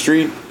smooth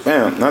street.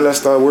 Bam. Now let's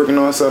start working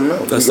on something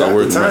else. Let's we got start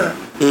working, the time.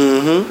 right.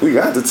 Mm-hmm. We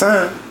got the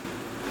time.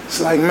 It's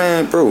like,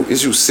 man, bro,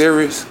 is you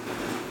serious?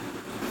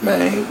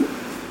 Man,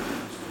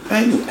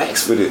 you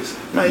asked for this.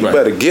 Man, you Right.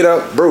 better get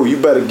up, bro. You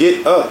better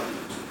get up.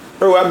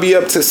 Bro, I be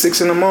up till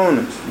 6 in the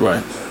morning.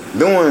 Right.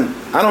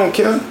 I don't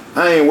care.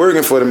 I ain't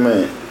working for the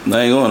man.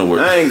 I ain't going to work.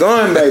 I ain't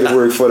going back to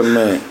work for the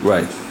man.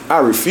 Right. I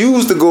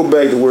refuse to go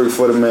back to work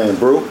for the man,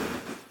 bro.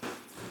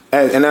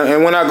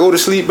 And when I go to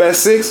sleep at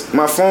 6,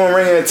 my phone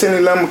ring at 10,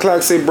 11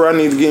 o'clock, say, bro, I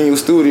need to get in your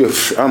studio.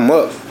 I'm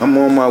up. I'm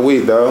on my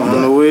way, dog.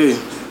 On the way.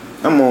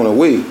 I'm on the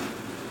way.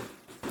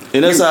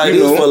 And that's how it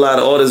is for a lot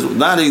of artists.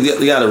 Now they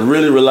got to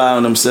really rely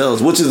on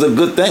themselves, which is a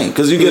good thing.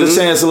 Because you get a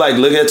chance to like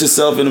look at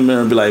yourself in the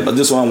mirror and be like, but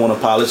this is what I want to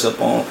polish up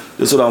on.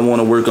 This is what I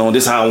want to work on.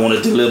 This is how I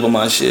want to deliver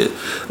my shit.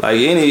 Like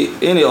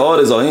any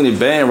artist or any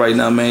band right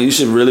now, man, you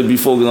should really be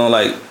focused on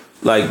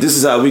like this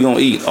is how we going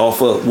to eat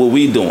off of what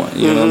we doing.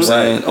 You know what I'm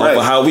saying? Off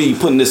of how we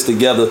putting this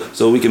together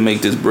so we can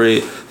make this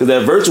bread. Because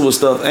that virtual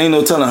stuff, ain't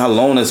no telling how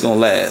long that's going to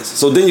last.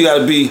 So then you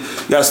got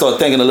to start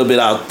thinking a little bit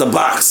out the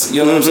box.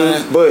 You know what I'm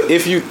saying? But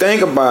if you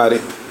think about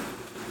it,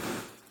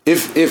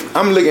 if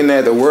I'm looking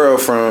at the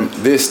world from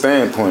this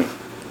standpoint,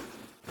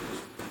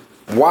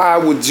 why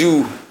would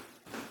you?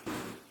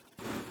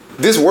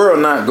 This world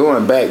not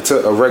going back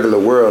to a regular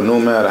world, no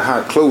matter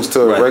how close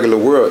to a regular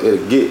world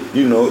it'll get.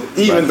 You know,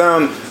 even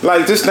down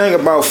like just think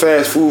about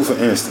fast food for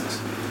instance.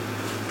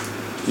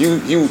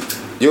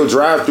 Your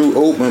drive-through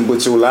open,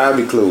 but your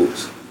lobby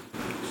closed.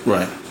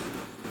 Right.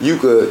 You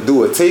could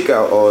do a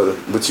takeout order,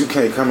 but you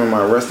can't come in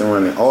my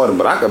restaurant and order.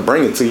 But I could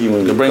bring it to you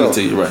in your Bring car. it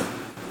to you, right?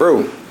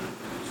 Bro,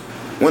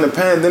 when the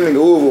pandemic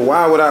over,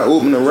 why would I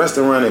open a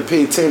restaurant and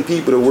pay 10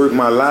 people to work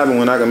my lobby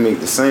when I can make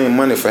the same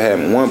money for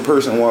having one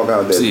person walk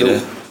out that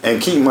door and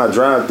keep my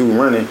drive-through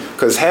running?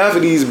 Because half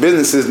of these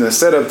businesses now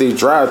set up their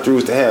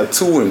drive-throughs to have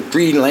 2 and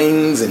 3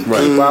 lanes and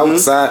people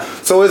outside.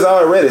 So it's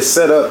already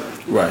set up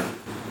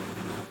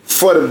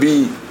for to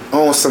be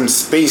on some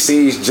space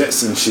age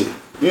jets and shit.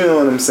 You know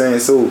what I'm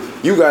saying? So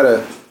you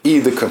gotta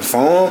either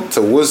conform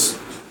to what's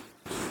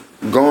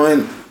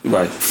going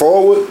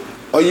forward,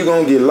 or you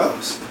gonna get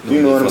lost.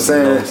 You know what I'm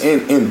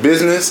saying? In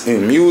business,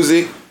 in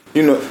music,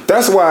 you know.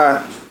 That's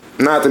why,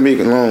 not to make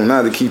it long,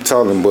 not to keep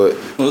talking, but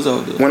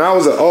when I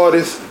was an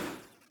artist,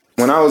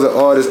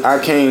 I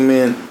came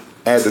in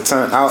at the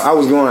time. I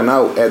was going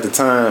out at the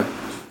time.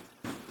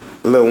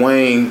 Lil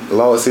Wayne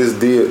lost his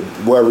deal,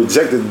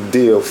 rejected the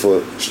deal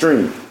for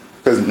streaming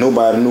because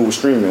nobody knew what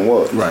streaming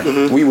was. Right.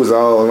 We was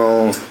all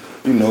on,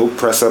 you know,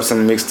 press up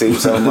some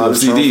mixtapes, some other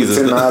CDs,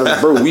 for $10.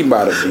 Bro, we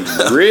about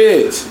to be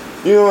rich.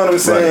 You know what I'm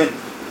saying?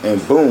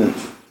 And boom,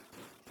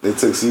 they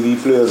took CD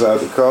players out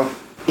the car.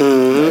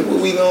 Like, what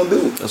we gonna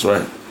do? That's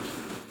right.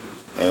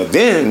 And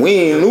then we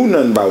ain't knew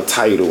nothing about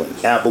Tidal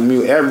and Apple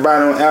Music.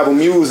 Everybody on Apple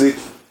Music,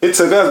 it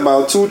took us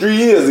about 2-3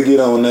 years to get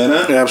on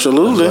that, huh?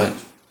 Absolutely.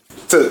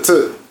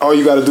 To all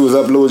you gotta do is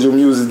upload your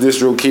music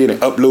DistroKid and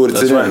upload it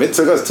to them. Right. It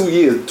took us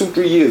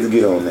 2-3 years to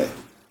get on that.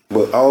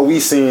 But all we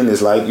seeing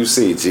is, like you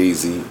said,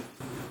 Jay-Z,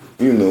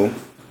 you know.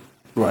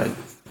 Right.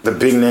 The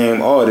big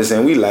name artists,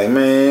 and we like,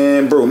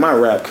 man, bro, my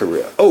rap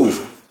career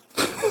over.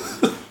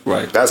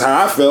 Right. That's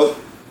how I felt.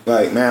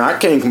 Like, man, I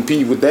can't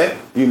compete with that,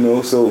 you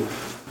know. So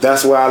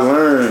that's why I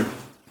learned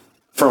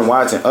from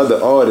watching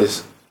other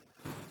artists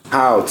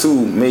how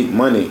to make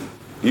money,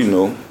 you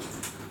know.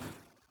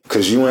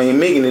 Cause you ain't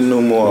making it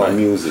no more on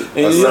music.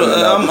 And you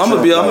know, I'm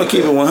gonna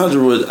keep it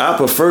 100 with. I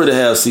prefer to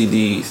have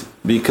CDs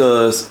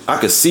because I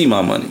could see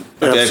my money.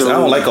 I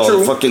don't like all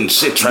the fucking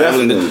shit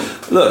traveling.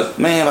 Look,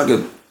 man,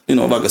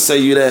 if I could say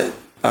you that,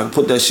 I could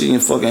put that shit in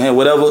your fucking hand,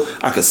 whatever.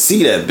 I could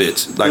see that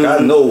bitch. Like I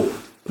know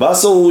if I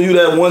sold you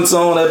that one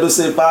song that bitch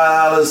say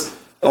 $5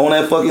 on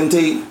that fucking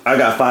tape, I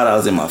got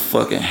 $5 in my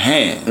fucking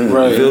hand.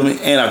 You feel me?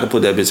 And I could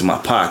put that bitch in my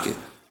pocket.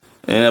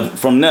 And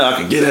from there, I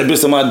could get that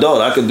bitch to my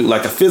daughter. I could do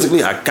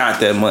physically. I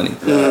got that money,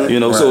 you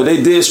know. So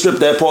they did strip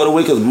that part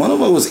away because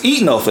motherfucker was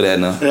eating off of that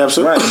now.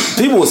 Absolutely,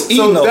 people was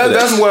eating off of that.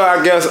 That's where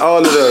I guess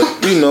all of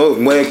the, you know,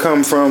 where it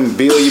come from,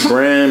 build your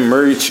brand,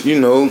 merch, you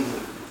know,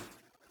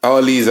 all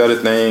these other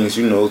things,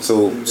 you know,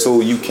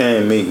 so you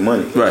can make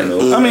money, right? You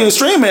know? I mean,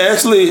 streaming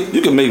actually,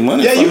 you can make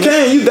money. Yeah, you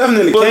can. You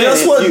definitely can.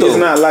 Guess what, though? It's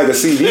not like a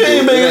CD. It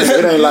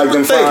ain't like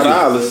them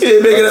 $5. You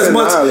ain't making as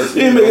much.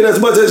 You ain't making as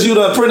much as you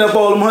done print up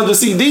all them 100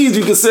 CDs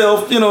you can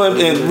sell, you know,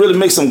 and really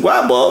make some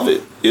guap off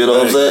it. You know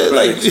what I'm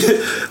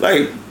saying?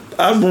 Like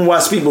I've been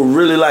watching people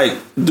really like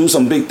do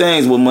some big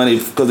things with money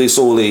because they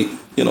sold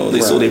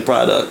sold their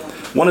product.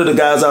 One of the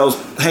guys I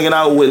was hanging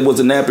out with was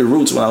the Nappy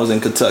Roots when I was in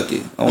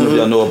Kentucky. I don't know if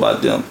y'all know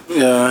about them.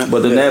 Yeah.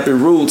 But the Nappy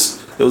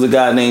Roots, There was a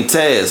guy named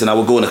Taz, and I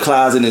would go in the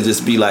closet and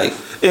just be like,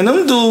 and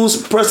them dudes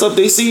press up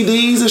their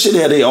CDs and shit. They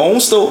had their own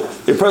store.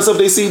 They press up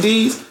their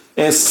CDs,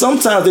 and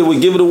sometimes they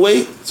would give it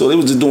away. So they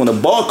was just doing a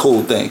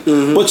barcode thing.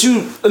 Mm-hmm. But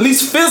you, at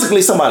least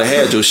physically, somebody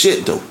had your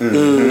shit though.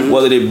 Mm-hmm.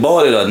 Whether they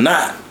bought it or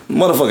not,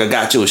 motherfucker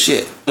got your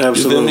shit.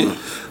 Absolutely. You feel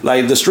me?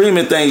 Like the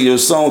streaming thing, your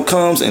song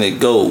comes and it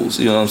goes.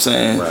 You know what I'm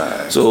saying?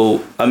 Right.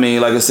 So I mean,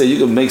 like I said, you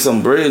can make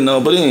some bread,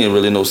 but it ain't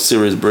really no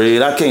serious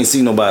bread. I can't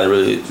see nobody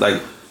really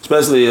like.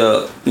 Especially,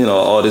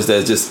 artists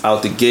that's just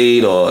out the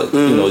gate, or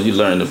you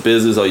learn the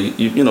business, or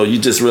you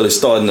just really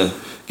starting to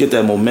get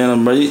that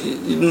momentum, bro. A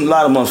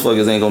lot of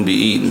motherfuckers ain't gonna be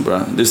eating, bro.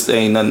 This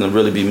ain't nothing to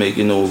really be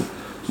making no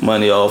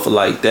money off of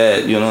like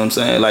that. You know what I'm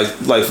saying?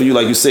 Like for you,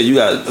 like you said, you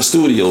got a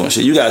studio and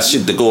shit. You got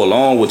shit to go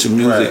along with your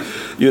music.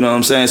 Right. You know what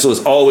I'm saying? So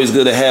it's always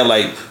good to have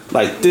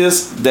like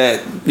this,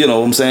 that. You know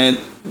what I'm saying?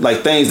 Like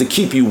things to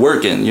keep you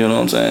working. You know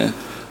what I'm saying?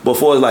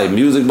 Before it's like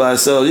music by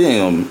itself, you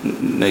ain't gonna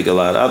make a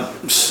lot.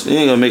 You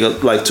ain't gonna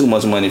make like too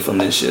much money from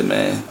this shit,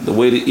 man. The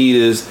way to eat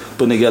is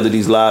putting together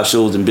these live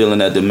shows and building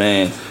that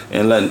demand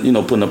and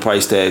putting a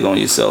price tag on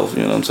yourself.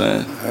 You know what I'm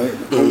saying?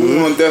 Right. Well, we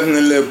gonna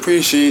definitely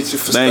appreciate you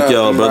for Thank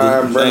y'all,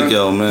 brother. Thank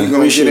y'all, man. We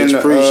gonna get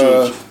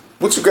into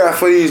what you got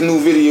for these new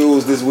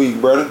videos this week,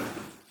 brother?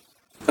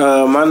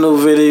 My new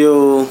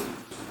video.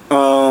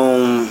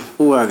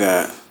 Who I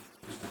got?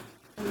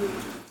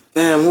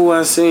 Damn, who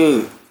I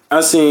seen? I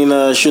seen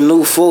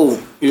Shanu Fo.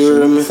 You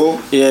heard me? Fo?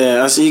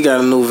 Yeah, I see he got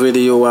a new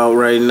video out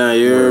right now.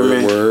 You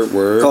heard me?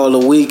 Word. Called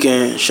The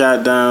Weekend.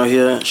 Shot down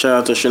here. Shout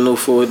out to Shanu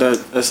Fo.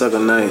 That's like a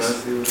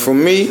nice. For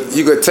me,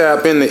 you could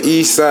tap in the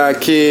East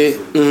Side Kid.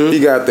 Mm-hmm. He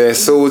got that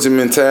soldier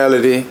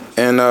mentality.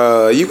 And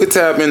you could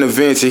tap into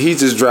Venture. He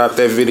just dropped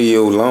that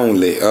video,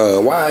 Lonely.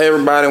 Why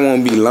everybody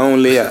want to be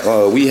lonely?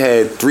 We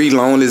had 3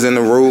 lonelies in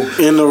a row.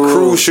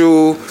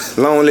 Crucial,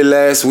 Lonely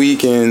last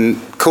week, and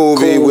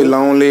Kobe with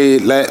Lonely.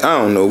 I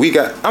don't know. I'm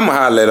gonna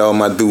holler at all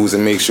my dudes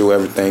and make sure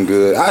everything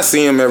good. I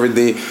see him every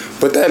day,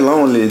 but that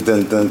Lonely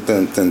done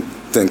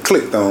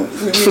clicked on.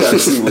 You gotta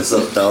see what's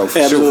up, dog.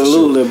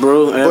 Absolutely, sure.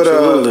 Bro.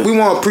 Absolutely. But we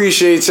want to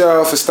appreciate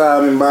y'all for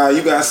stopping by.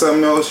 You got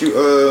something else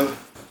you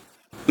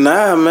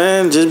Nah,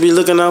 man. Just be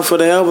looking out for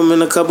the album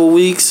in a couple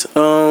weeks.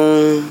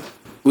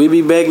 We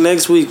be back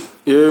next week.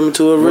 You heard me?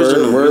 To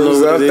Original.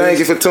 Word up. Thank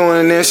you for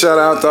tuning in. Shout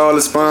out to all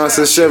the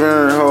sponsors. Chevy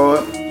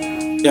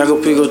Earnhardt. Y'all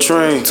go pick a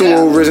train.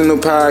 Original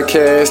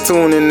Podcast.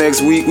 Tune in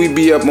next week. We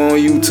be up on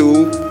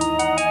YouTube.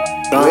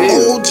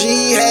 OG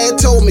had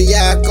told me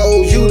I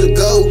go, you to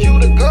go.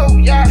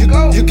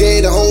 You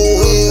gave the whole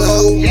hood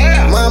hope.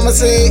 Yeah. Mama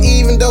said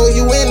even though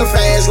you in the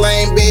fast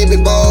lane, baby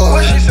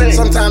boy,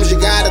 sometimes you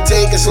gotta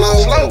take it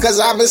slow. Cause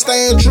I've been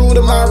staying true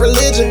to my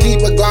religion.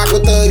 Keep a Glock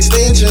with the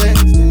extension.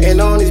 And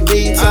on these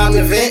beats I'm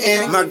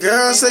inventing. My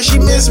girl said she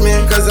miss me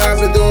cause I've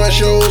been doing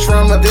shows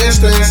from a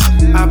distance.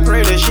 I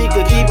pray that she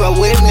could keep up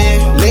with me.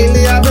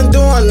 Lately I've been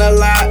doing a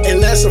lot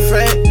and that's a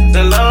fact.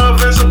 The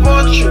love and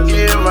support you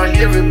give, I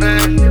give it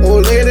back.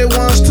 Old lady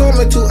once told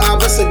me 2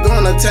 hours are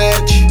gonna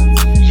attach.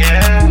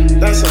 Yeah,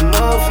 that's a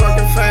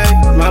motherfucking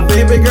fact. My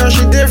baby girl,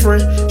 she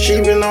different. She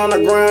been on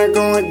the grind,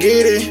 going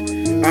get it.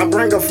 I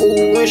bring her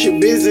food when she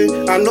busy.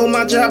 I know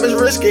my job is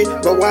risky,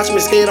 but watch me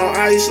skate on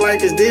ice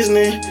like it's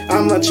Disney.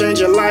 I'ma change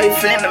your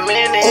life in a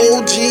minute.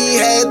 OG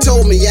had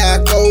told me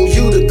I go,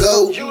 you to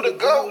go.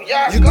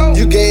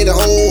 You gave the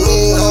whole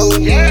hood hope.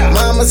 Yeah.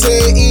 Mama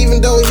said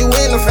even though you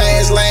in the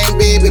fast lane,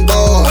 baby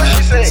boy,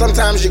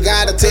 sometimes you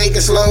gotta take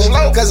it slow.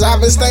 Cause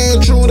I've been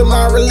staying true to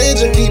my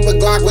religion. Keep a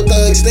Glock with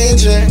the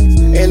extension.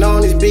 And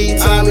on these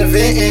beats I'm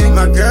inventing.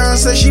 My girl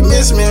said she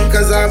miss me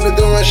cause I've been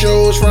doing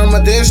shows from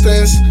a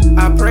distance.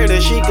 I pray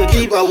that she could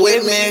keep up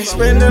with me.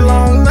 Spending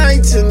long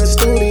nights in the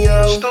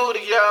studio.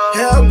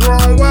 Hell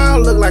grown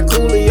wild, look like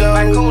Coolio.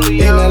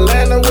 In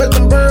Atlanta with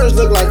them birds,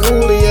 look like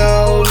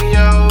Julio.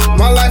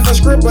 My life a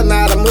script but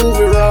not a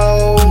movie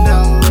role.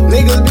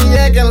 Niggas be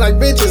acting like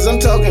bitches, I'm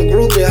talking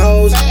groupie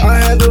hoes. I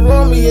had to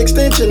roll me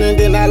extension and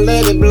then I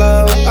let it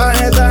blow. I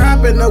had to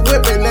hop in the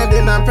whip and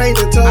then I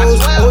painted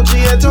toes. OG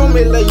had told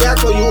me, La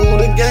Yako, you on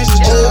the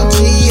gangsta. OG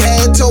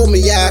had told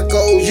me,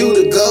 Yako, you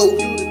to go.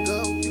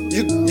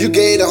 You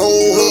gave the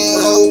whole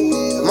hood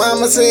hope.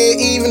 Mama said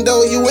even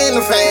though you in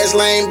the fast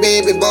lane,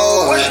 baby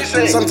boy,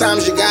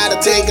 sometimes you gotta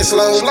take it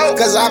slow.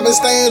 Cause I've been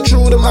staying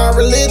true to my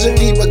religion.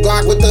 Keep a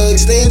Glock with the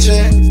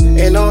extension.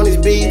 And on these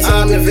beats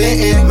I'm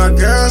inventing. My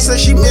girl said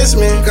she miss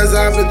me cause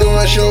I've been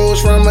doing shows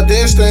from a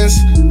distance.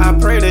 I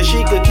pray that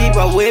she could keep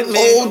up with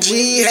me.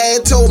 OG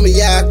had told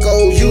me I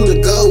go, you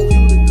to go.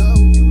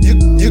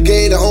 You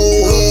gave the whole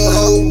hood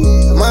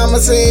hope. Mama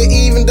said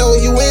even though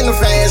you in the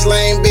fast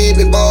lane,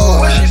 baby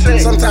boy,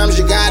 sometimes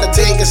you gotta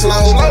take it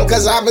slow.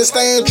 Cause I've been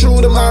staying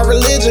true to my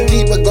religion.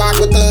 Keep a Glock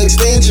with the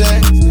extension.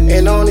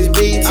 And on these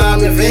beats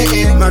I'm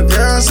inventing. My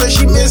girl said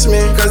she miss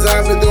me cause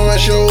I've been doing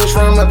shows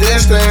from a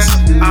distance.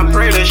 I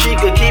pray that she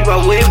could keep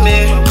up with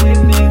me.